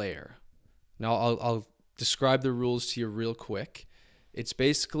Player. Now I'll describe the rules to you real quick. It's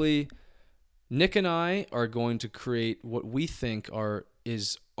basically Nick and I are going to create what we think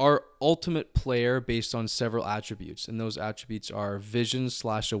is our ultimate player based on several attributes. And those attributes are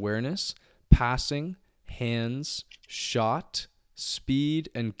vision/awareness, passing, hands, shot, speed,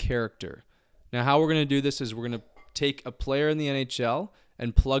 and character. Now, how we're going to do this is we're going to take a player in the NHL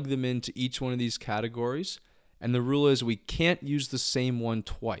and plug them into each one of these categories. And the rule is we can't use the same one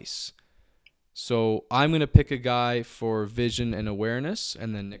twice. So I'm going to pick a guy for vision and awareness,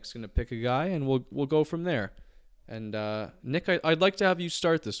 and then Nick's going to pick a guy, and we'll go from there. And Nick, I'd like to have you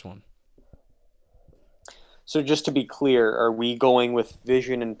start this one. So just to be clear, are we going with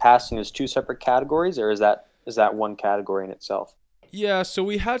vision and passing as two separate categories, or is that one category in itself? Yeah, so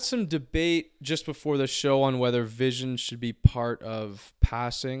we had some debate just before the show on whether vision should be part of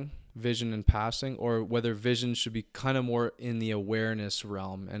vision and passing, or whether vision should be kind of more in the awareness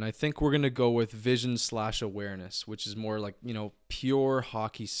realm. And I think we're going to go with vision/awareness, which is more like, pure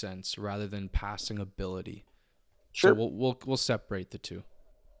hockey sense rather than passing ability. Sure. So we'll separate the two.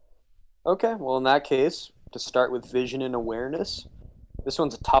 Okay, well, in that case, to start with vision and awareness, this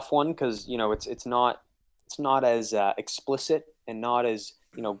one's a tough one because it's not as explicit and not as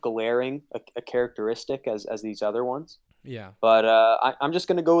glaring a characteristic as these other ones. Yeah. But I'm just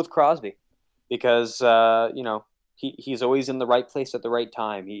going to go with Crosby because he's always in the right place at the right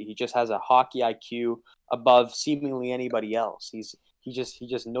time. He just has a hockey IQ above seemingly anybody else. He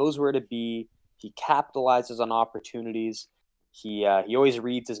just knows where to be. He capitalizes on opportunities. He always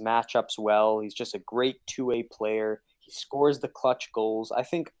reads his matchups well. He's just a great two-way player. He scores the clutch goals. I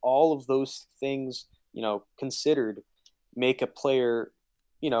think all of those things, considered, make a player,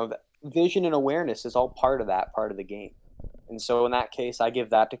 vision and awareness is all part of the game. And so in that case, I give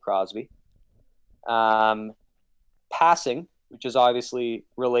that to Crosby. Passing, which is obviously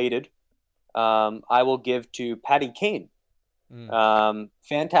related, I will give to Patty Kane.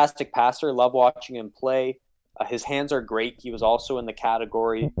 Fantastic passer. Love watching him play. His hands are great. He was also in the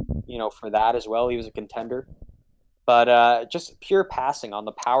category, for that as well. He was a contender. But just pure passing on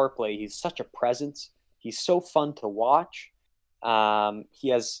the power play. He's such a presence. He's so fun to watch. He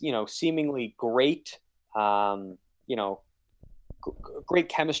has, seemingly great, great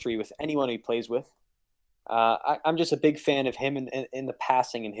chemistry with anyone he plays with. I'm just a big fan of him in the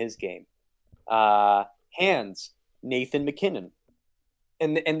passing in his game. Hands, Nathan MacKinnon.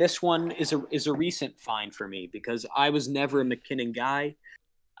 and this one is a recent find for me because I was never a McKinnon guy.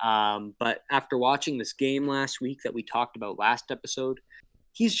 But after watching this game last week that we talked about last episode,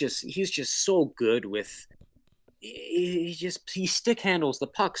 he's just so good with. He stick handles the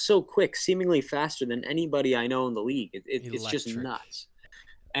puck so quick, seemingly faster than anybody I know in the league. It's just nuts.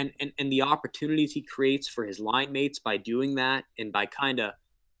 And the opportunities he creates for his line mates by doing that and by kind of,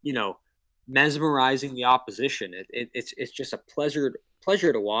 mesmerizing the opposition. It's just a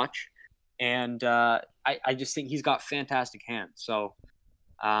pleasure to watch. And I just think he's got fantastic hands. So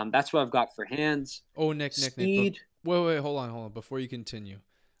that's what I've got for hands. Oh, Nick. Wait, hold on. Before you continue,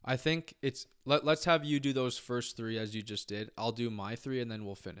 I think it's let's have you do those first three as you just did. I'll do my three and then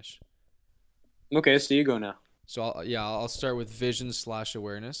we'll finish. Okay, so you go now. So I'll start with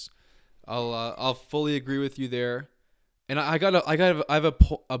vision/awareness. I'll fully agree with you there, and I have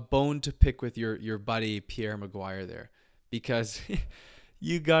a bone to pick with your buddy Pierre McGuire there, because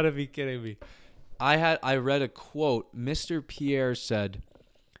you gotta be kidding me. I read a quote. Mr. Pierre said,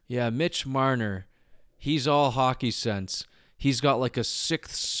 "Yeah, Mitch Marner, he's all hockey sense. He's got like a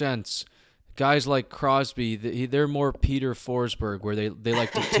sixth sense. Guys like Crosby, they're more Peter Forsberg, where they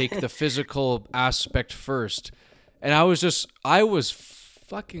like to take the physical aspect first." And I was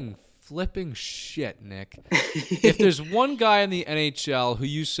fucking flipping shit, Nick. If there's one guy in the NHL who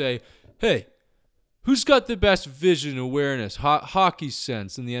you say, hey, who's got the best vision, awareness, hockey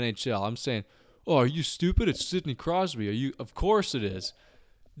sense in the NHL? I'm saying, oh, are you stupid? It's Sidney Crosby. Of course it is.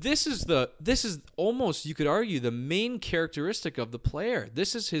 This is almost, you could argue, the main characteristic of the player.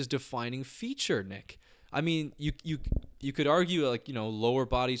 This is his defining feature, Nick. I mean, you could argue like, lower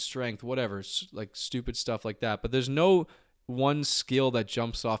body strength, whatever, like stupid stuff like that. But there's no one skill that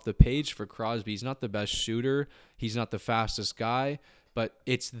jumps off the page for Crosby. He's not the best shooter. He's not the fastest guy. But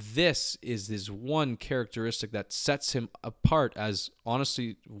this one characteristic that sets him apart as,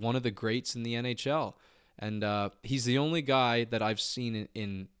 honestly, one of the greats in the NHL. And he's the only guy that I've seen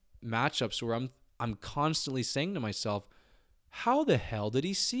in matchups where I'm constantly saying to myself, how the hell did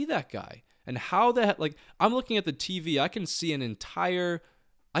he see that guy? And how the heck, like, I'm looking at the TV, I can see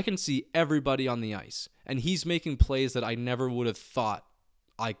everybody on the ice. And he's making plays that I never would have thought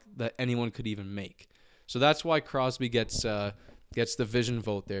that anyone could even make. So that's why Crosby gets the vision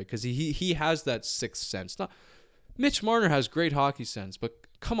vote there, because he has that sixth sense. Mitch Marner has great hockey sense, but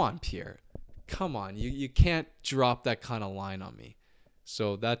come on, Pierre. Come on, you can't drop that kind of line on me.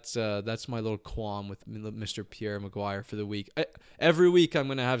 So that's my little qualm with Mr. Pierre McGuire for the week. Every week I'm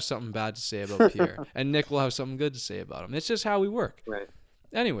going to have something bad to say about Pierre, and Nick will have something good to say about him. It's just how we work. Right.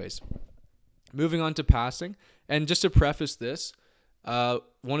 Anyways, moving on to passing. And just to preface this,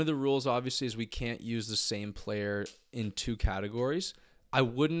 one of the rules obviously is we can't use the same player in two categories. I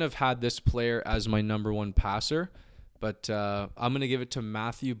wouldn't have had this player as my number one passer, but I'm going to give it to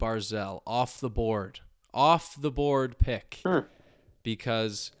Matthew Barzal, off the board pick.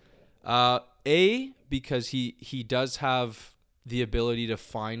 Because because he does have the ability to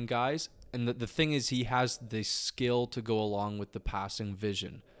find guys, and the thing is, he has the skill to go along with the passing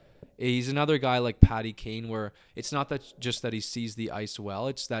vision. He's another guy like Patty Kane, where it's not that he sees the ice well,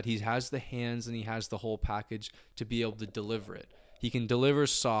 it's that he has the hands and he has the whole package to be able to deliver it. He can deliver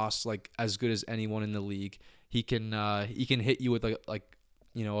sauce like as good as anyone in the league. He can hit you with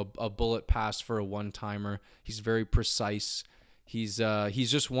a bullet pass for a one-timer. He's very precise. He's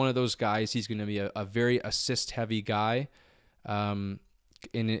just one of those guys. He's going to be a very assist-heavy guy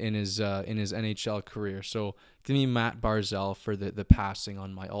in his NHL career. So give me Matt Barzal for the passing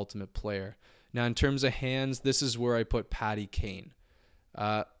on my ultimate player. Now, in terms of hands, this is where I put Patty Kane.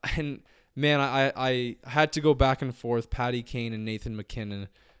 And man, I had to go back and forth, Patty Kane and Nathan MacKinnon,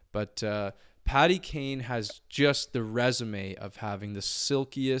 but Patty Kane has just the resume of having the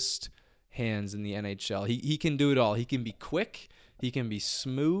silkiest hands in the NHL. He can do it all. He can be quick. He can be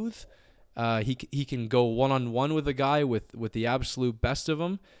smooth. He can go one-on-one with a guy with the absolute best of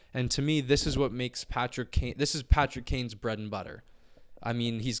them. And to me, this is what makes Patrick Kane. This is Patrick Kane's bread and butter. I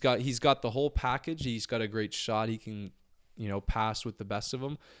mean, he's got the whole package. He's got a great shot. He can, pass with the best of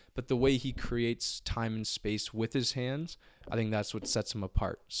them. But the way he creates time and space with his hands, I think that's what sets him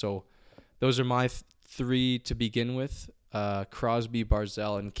apart. So those are my three to begin with: Crosby,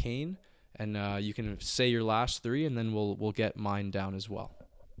 Barzal, and Kane. And you can say your last three, and then we'll get mine down as well.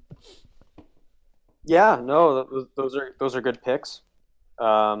 Yeah, no, those are good picks.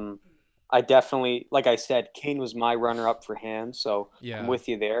 I definitely, like I said, Kane was my runner-up for hands, so yeah. I'm with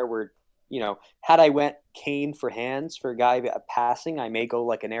you there. Had I went Kane for hands for a guy passing, I may go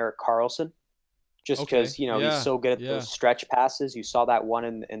like an Erik Karlsson, just because he's so good at those stretch passes. You saw that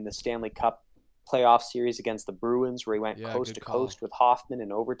one in the Stanley Cup playoff series against the Bruins where he went Yeah, coast good to call. coast with Hoffman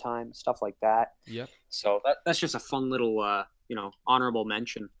in overtime, stuff like that. Yep. So that's just a fun little, honorable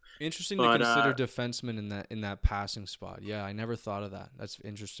mention. Interesting But, to consider defenseman in that passing spot. Yeah, I never thought of that. That's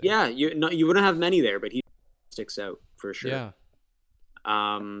interesting. Yeah, you wouldn't have many there, but he sticks out for sure. Yeah.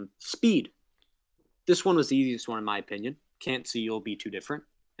 Speed. This one was the easiest one in my opinion. Can't see you'll be too different,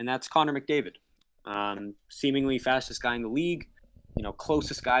 and that's Connor McDavid. Seemingly fastest guy in the league.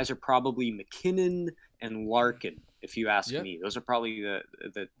 Closest guys are probably McKinnon and Larkin, if you ask Yep. me. Those are probably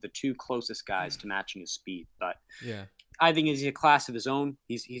the two closest guys to matching his speed. But Yeah. I think he's a class of his own.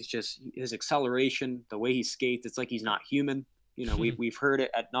 He's just his acceleration, the way he skates. It's like he's not human. We've heard it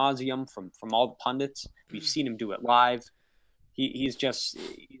ad nauseum from all the pundits. We've seen him do it live.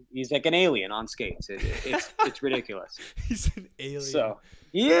 He's like an alien on skates. It's ridiculous. He's an alien. So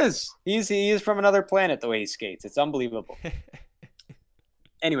he is. He is from another planet the way he skates. It's unbelievable.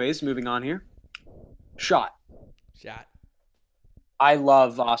 Anyways, moving on here. Shot. Shot. I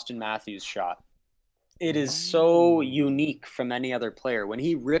love Austin Matthews' shot. It is so unique from any other player. When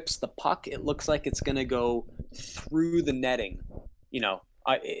he rips the puck, it looks like it's gonna go through the netting.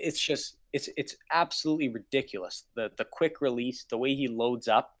 It's absolutely ridiculous. The quick release, the way he loads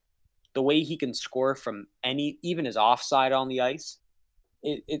up, the way he can score from even his offside on the ice.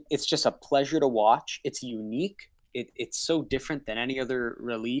 It's just a pleasure to watch. It's unique. It's so different than any other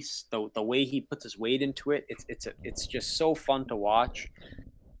release. The way he puts his weight into it, it's just so fun to watch.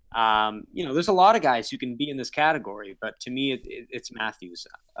 There's a lot of guys who can be in this category, but to me, it's Matthews.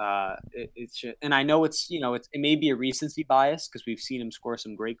 It's just, and I know it may be a recency bias because we've seen him score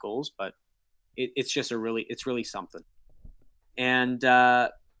some great goals, but it's just it's really something. And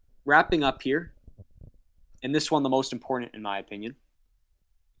wrapping up here, and this one the most important in my opinion,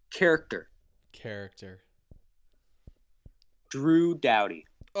 character. Drew Doughty.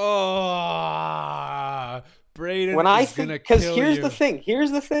 Oh, Braden because here's the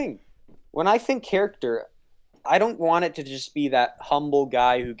thing. When I think character, I don't want it to just be that humble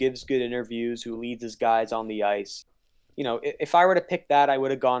guy who gives good interviews, who leads his guys on the ice. If I were to pick that, I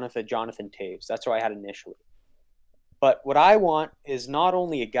would have gone with a Jonathan Toews. That's what I had initially. But what I want is not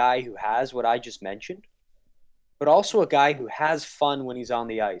only a guy who has what I just mentioned, but also a guy who has fun when he's on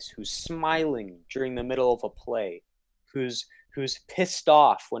the ice, who's smiling during the middle of a play, who's pissed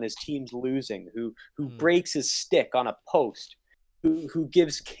off when his team's losing, who breaks his stick on a post, who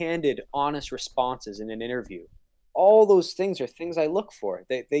gives candid, honest responses in an interview. All those things are things I look for.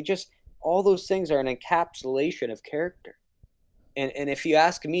 All those things are an encapsulation of character. And if you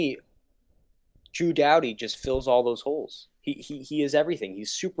ask me, Drew Doughty just fills all those holes. He is everything.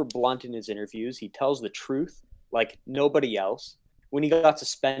 He's super blunt in his interviews. He tells the truth like nobody else. When he got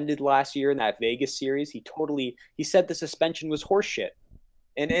suspended last year in that Vegas series, he said the suspension was horseshit,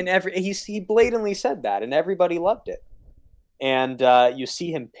 and he blatantly said that, and everybody loved it. And you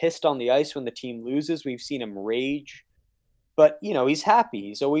see him pissed on the ice when the team loses. We've seen him rage, but he's happy.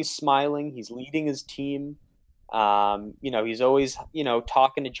 He's always smiling. He's leading his team. He's always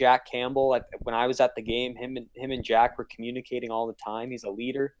talking to Jack Campbell. When I was at the game, him and Jack were communicating all the time. He's a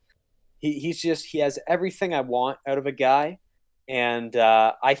leader. He has everything I want out of a guy. And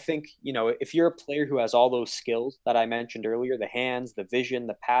I think, if you're a player who has all those skills that I mentioned earlier, the hands, the vision,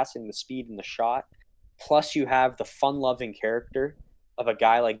 the passing, the speed, and the shot, plus you have the fun-loving character of a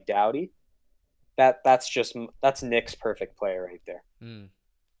guy like Doughty, that's Nick's perfect player right there.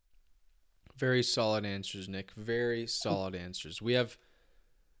 Very solid answers, Nick. Very solid answers. We have,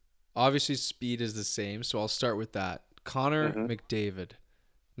 obviously, speed is the same, so I'll start with that. Connor McDavid.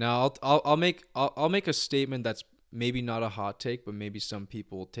 Now, I'll make a statement that's maybe not a hot take, but maybe some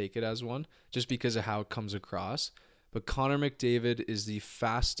people will take it as one just because of how it comes across. But Connor McDavid is the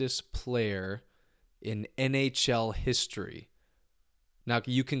fastest player in NHL history. Now,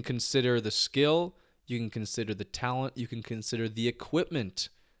 you can consider the skill, you can consider the talent, you can consider the equipment,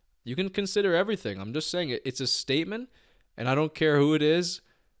 you can consider everything. I'm just saying it's a statement, and I don't care who it is.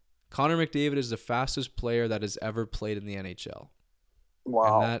 Connor McDavid is the fastest player that has ever played in the NHL.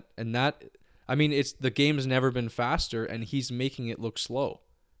 Wow. And that I mean, the game's never been faster, and he's making it look slow.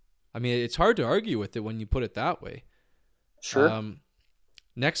 I mean, it's hard to argue with it when you put it that way. Sure.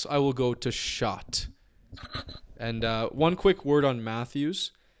 Next, I will go to shot. And one quick word on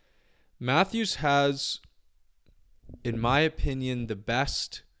Matthews. Matthews has, in my opinion, the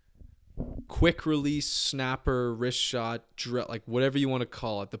best quick release snapper, wrist shot, like whatever you want to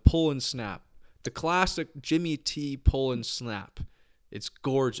call it, the pull and snap. The classic Jimmy T pull and snap. It's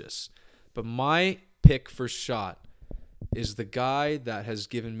gorgeous. But my pick for shot is the guy that has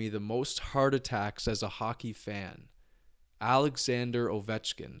given me the most heart attacks as a hockey fan, Alexander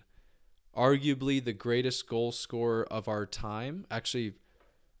Ovechkin. arguably the greatest goal scorer of our time. Actually,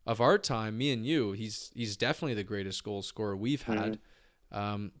 of our time, me and you, he's definitely the greatest goal scorer we've had.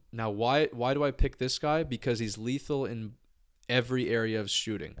 Now, why do I pick this guy? Because he's lethal in every area of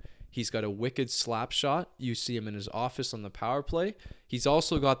shooting. He's got a wicked slap shot. You see him in his office on the power play. He's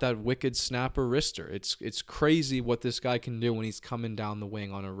also got that wicked snapper wrister. It's crazy what this guy can do when he's coming down the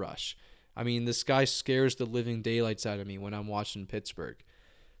wing on a rush. I mean, this guy scares the living daylights out of me when I'm watching Pittsburgh.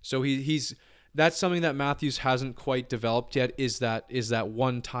 So he's that's something that Matthews hasn't quite developed yet, is that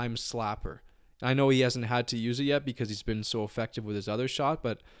one-time slapper. I know he hasn't had to use it yet because he's been so effective with his other shot,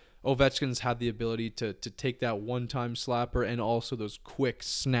 but Ovechkin's had the ability to take that one-time slapper and also those quick,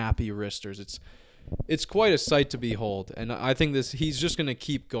 snappy wristers. It's quite a sight to behold, and I think he's just going to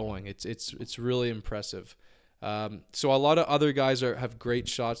keep going. It's really impressive. So a lot of other guys have great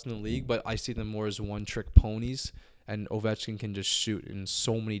shots in the league, but I see them more as one-trick ponies, and Ovechkin can just shoot in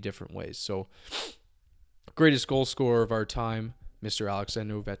so many different ways. So greatest goal scorer of our time, Mr.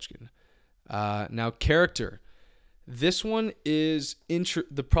 Alexander Ovechkin. Now, character. This one is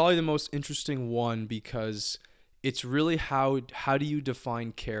probably the most interesting one, because it's really how do you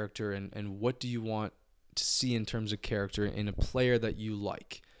define character, and what do you want to see in terms of character in a player that you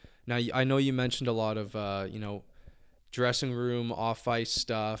like. Now, I know you mentioned a lot of dressing room, off ice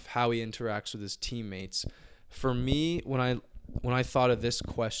stuff, how he interacts with his teammates. For me, when I thought of this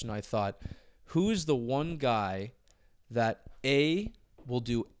question, I thought, who is the one guy that will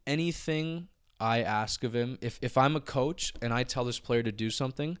do anything I ask of him? If I'm a coach and I tell this player to do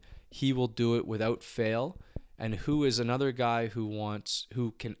something, he will do it without fail. And who is another guy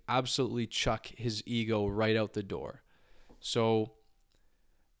who can absolutely chuck his ego right out the door? So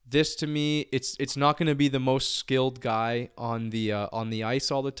this, to me, it's not going to be the most skilled guy on the ice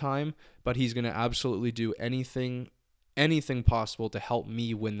all the time, but he's going to absolutely do anything possible to help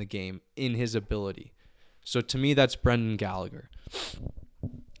me win the game in his ability. So to me, that's Brendan Gallagher.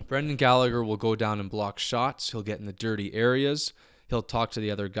 Brendan Gallagher will go down and block shots. He'll get in the dirty areas. He'll talk to the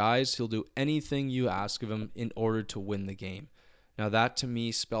other guys. He'll do anything you ask of him in order to win the game. Now that, to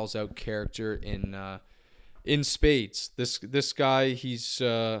me, spells out character in spades. This guy, he's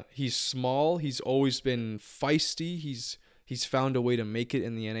small. He's always been feisty. He's found a way to make it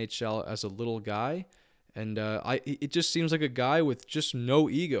in the NHL as a little guy. And it just seems like a guy with just no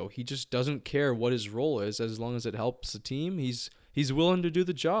ego. He just doesn't care what his role is, as long as it helps the team. He's willing to do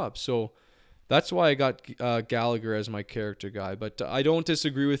the job. So that's why I got Gallagher as my character guy. But I don't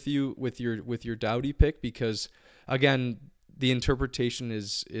disagree with you with your Doughty pick, because again, the interpretation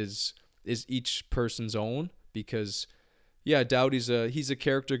is each person's own. Because yeah, Doughty's he's a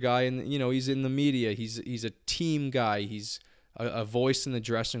character guy, and he's in the media. He's a team guy. He's a voice in the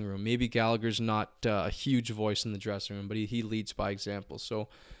dressing room. Maybe Gallagher's not a huge voice in the dressing room, but he leads by example. So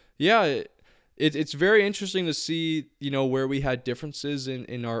yeah, it's very interesting to see where we had differences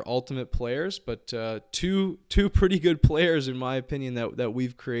in our ultimate players, but two pretty good players in my opinion that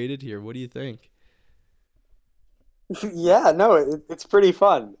we've created here. What do you think? Yeah, no, it's pretty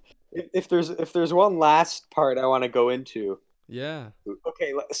fun. If there's one last part I want to go into. Yeah.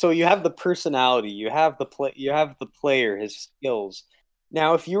 Okay, so you have the personality, you have the player, his skills.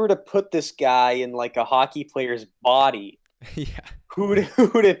 Now, if you were to put this guy in like a hockey player's body, yeah, who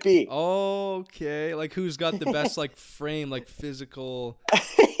would it be? Okay, like who's got the best like frame, like physical?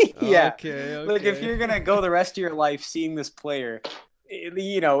 Yeah. Okay. Like if you're gonna go the rest of your life seeing this player,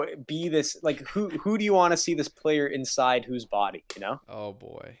 be this, like who do you want to see this player inside whose body? Oh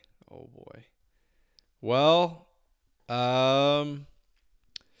boy. Well, oh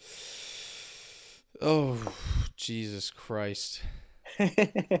Jesus Christ.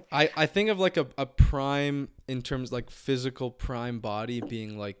 I think of like a prime, in terms like physical prime body,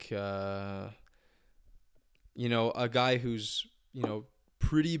 being like a guy who's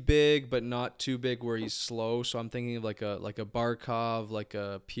pretty big but not too big where he's slow. So I'm thinking of like a Barkov, like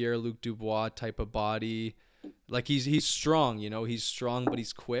a Pierre-Luc Dubois type of body. Like he's strong, he's strong but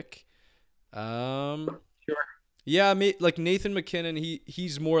he's quick. Sure. Yeah, like Nathan MacKinnon,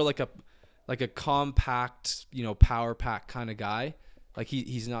 he's more like a compact, power pack kind of guy. Like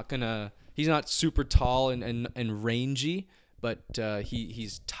he's not super tall and rangy, but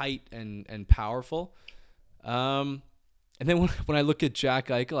he's tight and powerful. And then when I look at Jack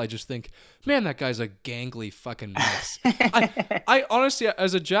Eichel, I just think, man, that guy's a gangly fucking mess. I honestly,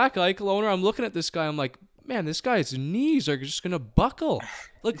 as a Jack Eichel owner, I'm looking at this guy, I'm like, man, this guy's knees are just gonna buckle.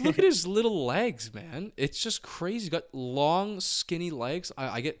 Like, look at his little legs, man. It's just crazy. He's got long, skinny legs.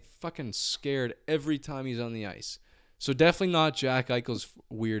 I get fucking scared every time he's on the ice. So definitely not Jack Eichel's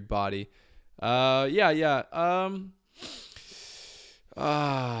weird body.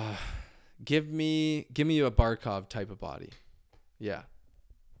 Give me a Barkov type of body. Yeah.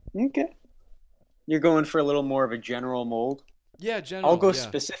 Okay. You're going for a little more of a general mold. Yeah, general. I'll go yeah.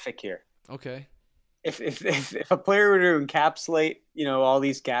 specific here. Okay. If a player were to encapsulate, all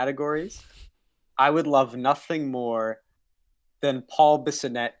these categories, I would love nothing more than Paul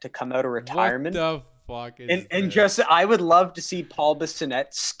Bissonnette to come out of retirement. What the fuck is And this? just, I would love to see Paul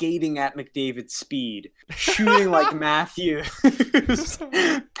Bissonnette skating at McDavid's speed, shooting like Matthews,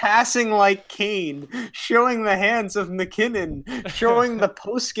 passing like Kane, showing the hands of McKinnon, showing the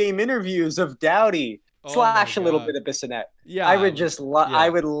post-game interviews of Doughty, Oh slash my a little God. bit of Bissonnette. Yeah. I would just yeah. I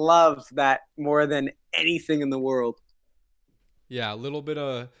would love that more than anything in the world. Yeah, a little bit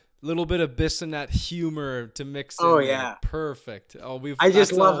of Bissonnette humor to mix in. Oh, there. yeah. Perfect. Oh, I'd that's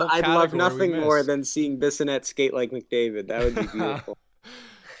a love whole category we nothing more missed. than seeing Bissonnette skate like McDavid. That would be beautiful.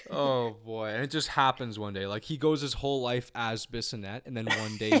 Oh boy, and it just happens one day. Like he goes his whole life as Bissonnette, and then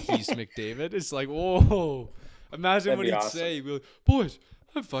one day he's McDavid. It's like, whoa! Imagine That'd what be he'd awesome. say. He'd be like, "Boys,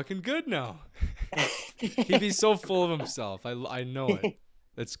 I'm fucking good now." He'd be so full of himself. I know it.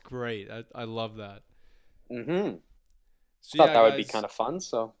 That's great. I love that. Mm-hmm. So Thought yeah, that would be guys, kind of fun.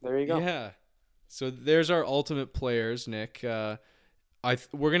 So there you go. Yeah. So there's our ultimate players, Nick. We're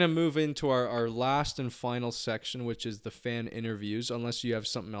gonna move into our last and final section, which is the fan interviews. Unless you have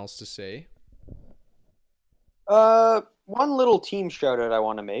something else to say. One little team shout out I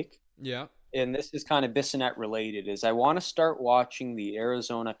want to make, Yeah. and this is kind of Bissonnette related, is I want to start watching the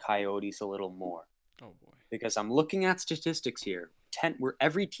Arizona Coyotes a little more Oh boy. because I'm looking at statistics here. Where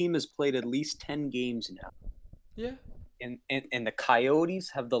every team has played at least 10 games now. Yeah. And the Coyotes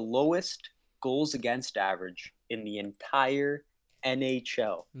have the lowest goals against average in the entire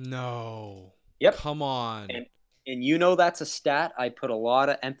NHL. No. Yep. Come on. And that's a stat I put a lot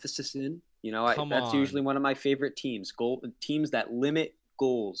of emphasis in. That's on. usually one of my favorite teams. Teams that limit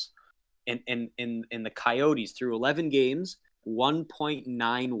goals. And the Coyotes through 11 games,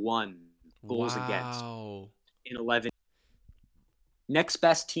 1.91 goals against Wow. in 11. Next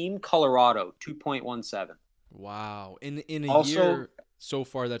best team, Colorado, 2.17. Wow. In a Also- year so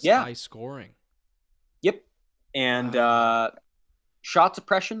far, that's Yeah. high scoring. Yep. And shot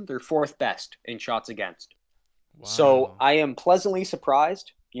suppression, they're fourth best in shots against. Wow. So I am pleasantly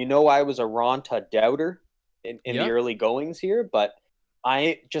surprised. I was a Ronta doubter in Yep. the early goings here, but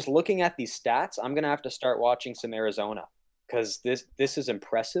I just looking at these stats, I'm gonna have to start watching some Arizona because this is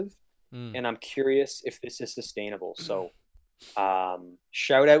impressive, Mm. and I'm curious if this is sustainable. So,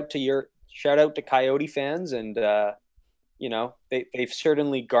 shout out to Coyote fans, and they've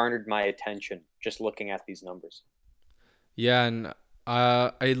certainly garnered my attention just looking at these numbers. Yeah, and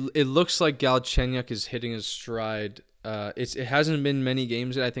it looks like Galchenyuk is hitting his stride. It hasn't been many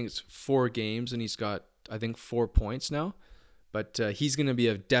games yet. I think it's 4 games, and he's got 4 points now. But he's going to be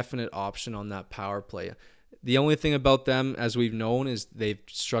a definite option on that power play. The only thing about them, as we've known, is they've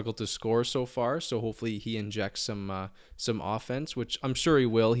struggled to score so far. So hopefully he injects some offense, which I'm sure he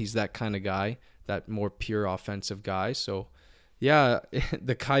will. He's that kind of guy, that more pure offensive guy. So yeah,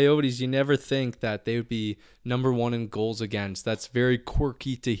 the Coyotes, you never think that they would be number 1 in goals against. That's very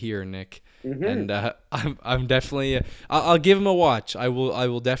quirky to hear, Nick. Mm-hmm. And I'm definitely I'll give him a watch. I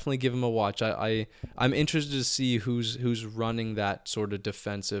will definitely give him a watch. I'm interested to see who's running that sort of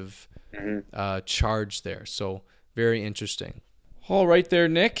defensive charge there. So very interesting. All right there,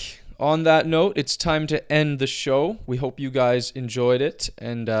 Nick. On that note, it's time to end the show. We hope you guys enjoyed it,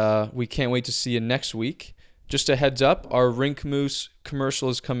 and we can't wait to see you next week. Just a heads up, our Rink Moose commercial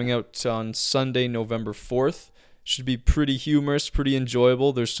is coming out on Sunday, November 4th. Should be pretty humorous, pretty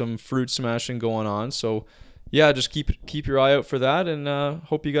enjoyable. There's some fruit smashing going on. So, yeah, just keep your eye out for that, and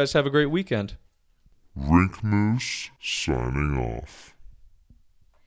hope you guys have a great weekend. Rink Moose signing off.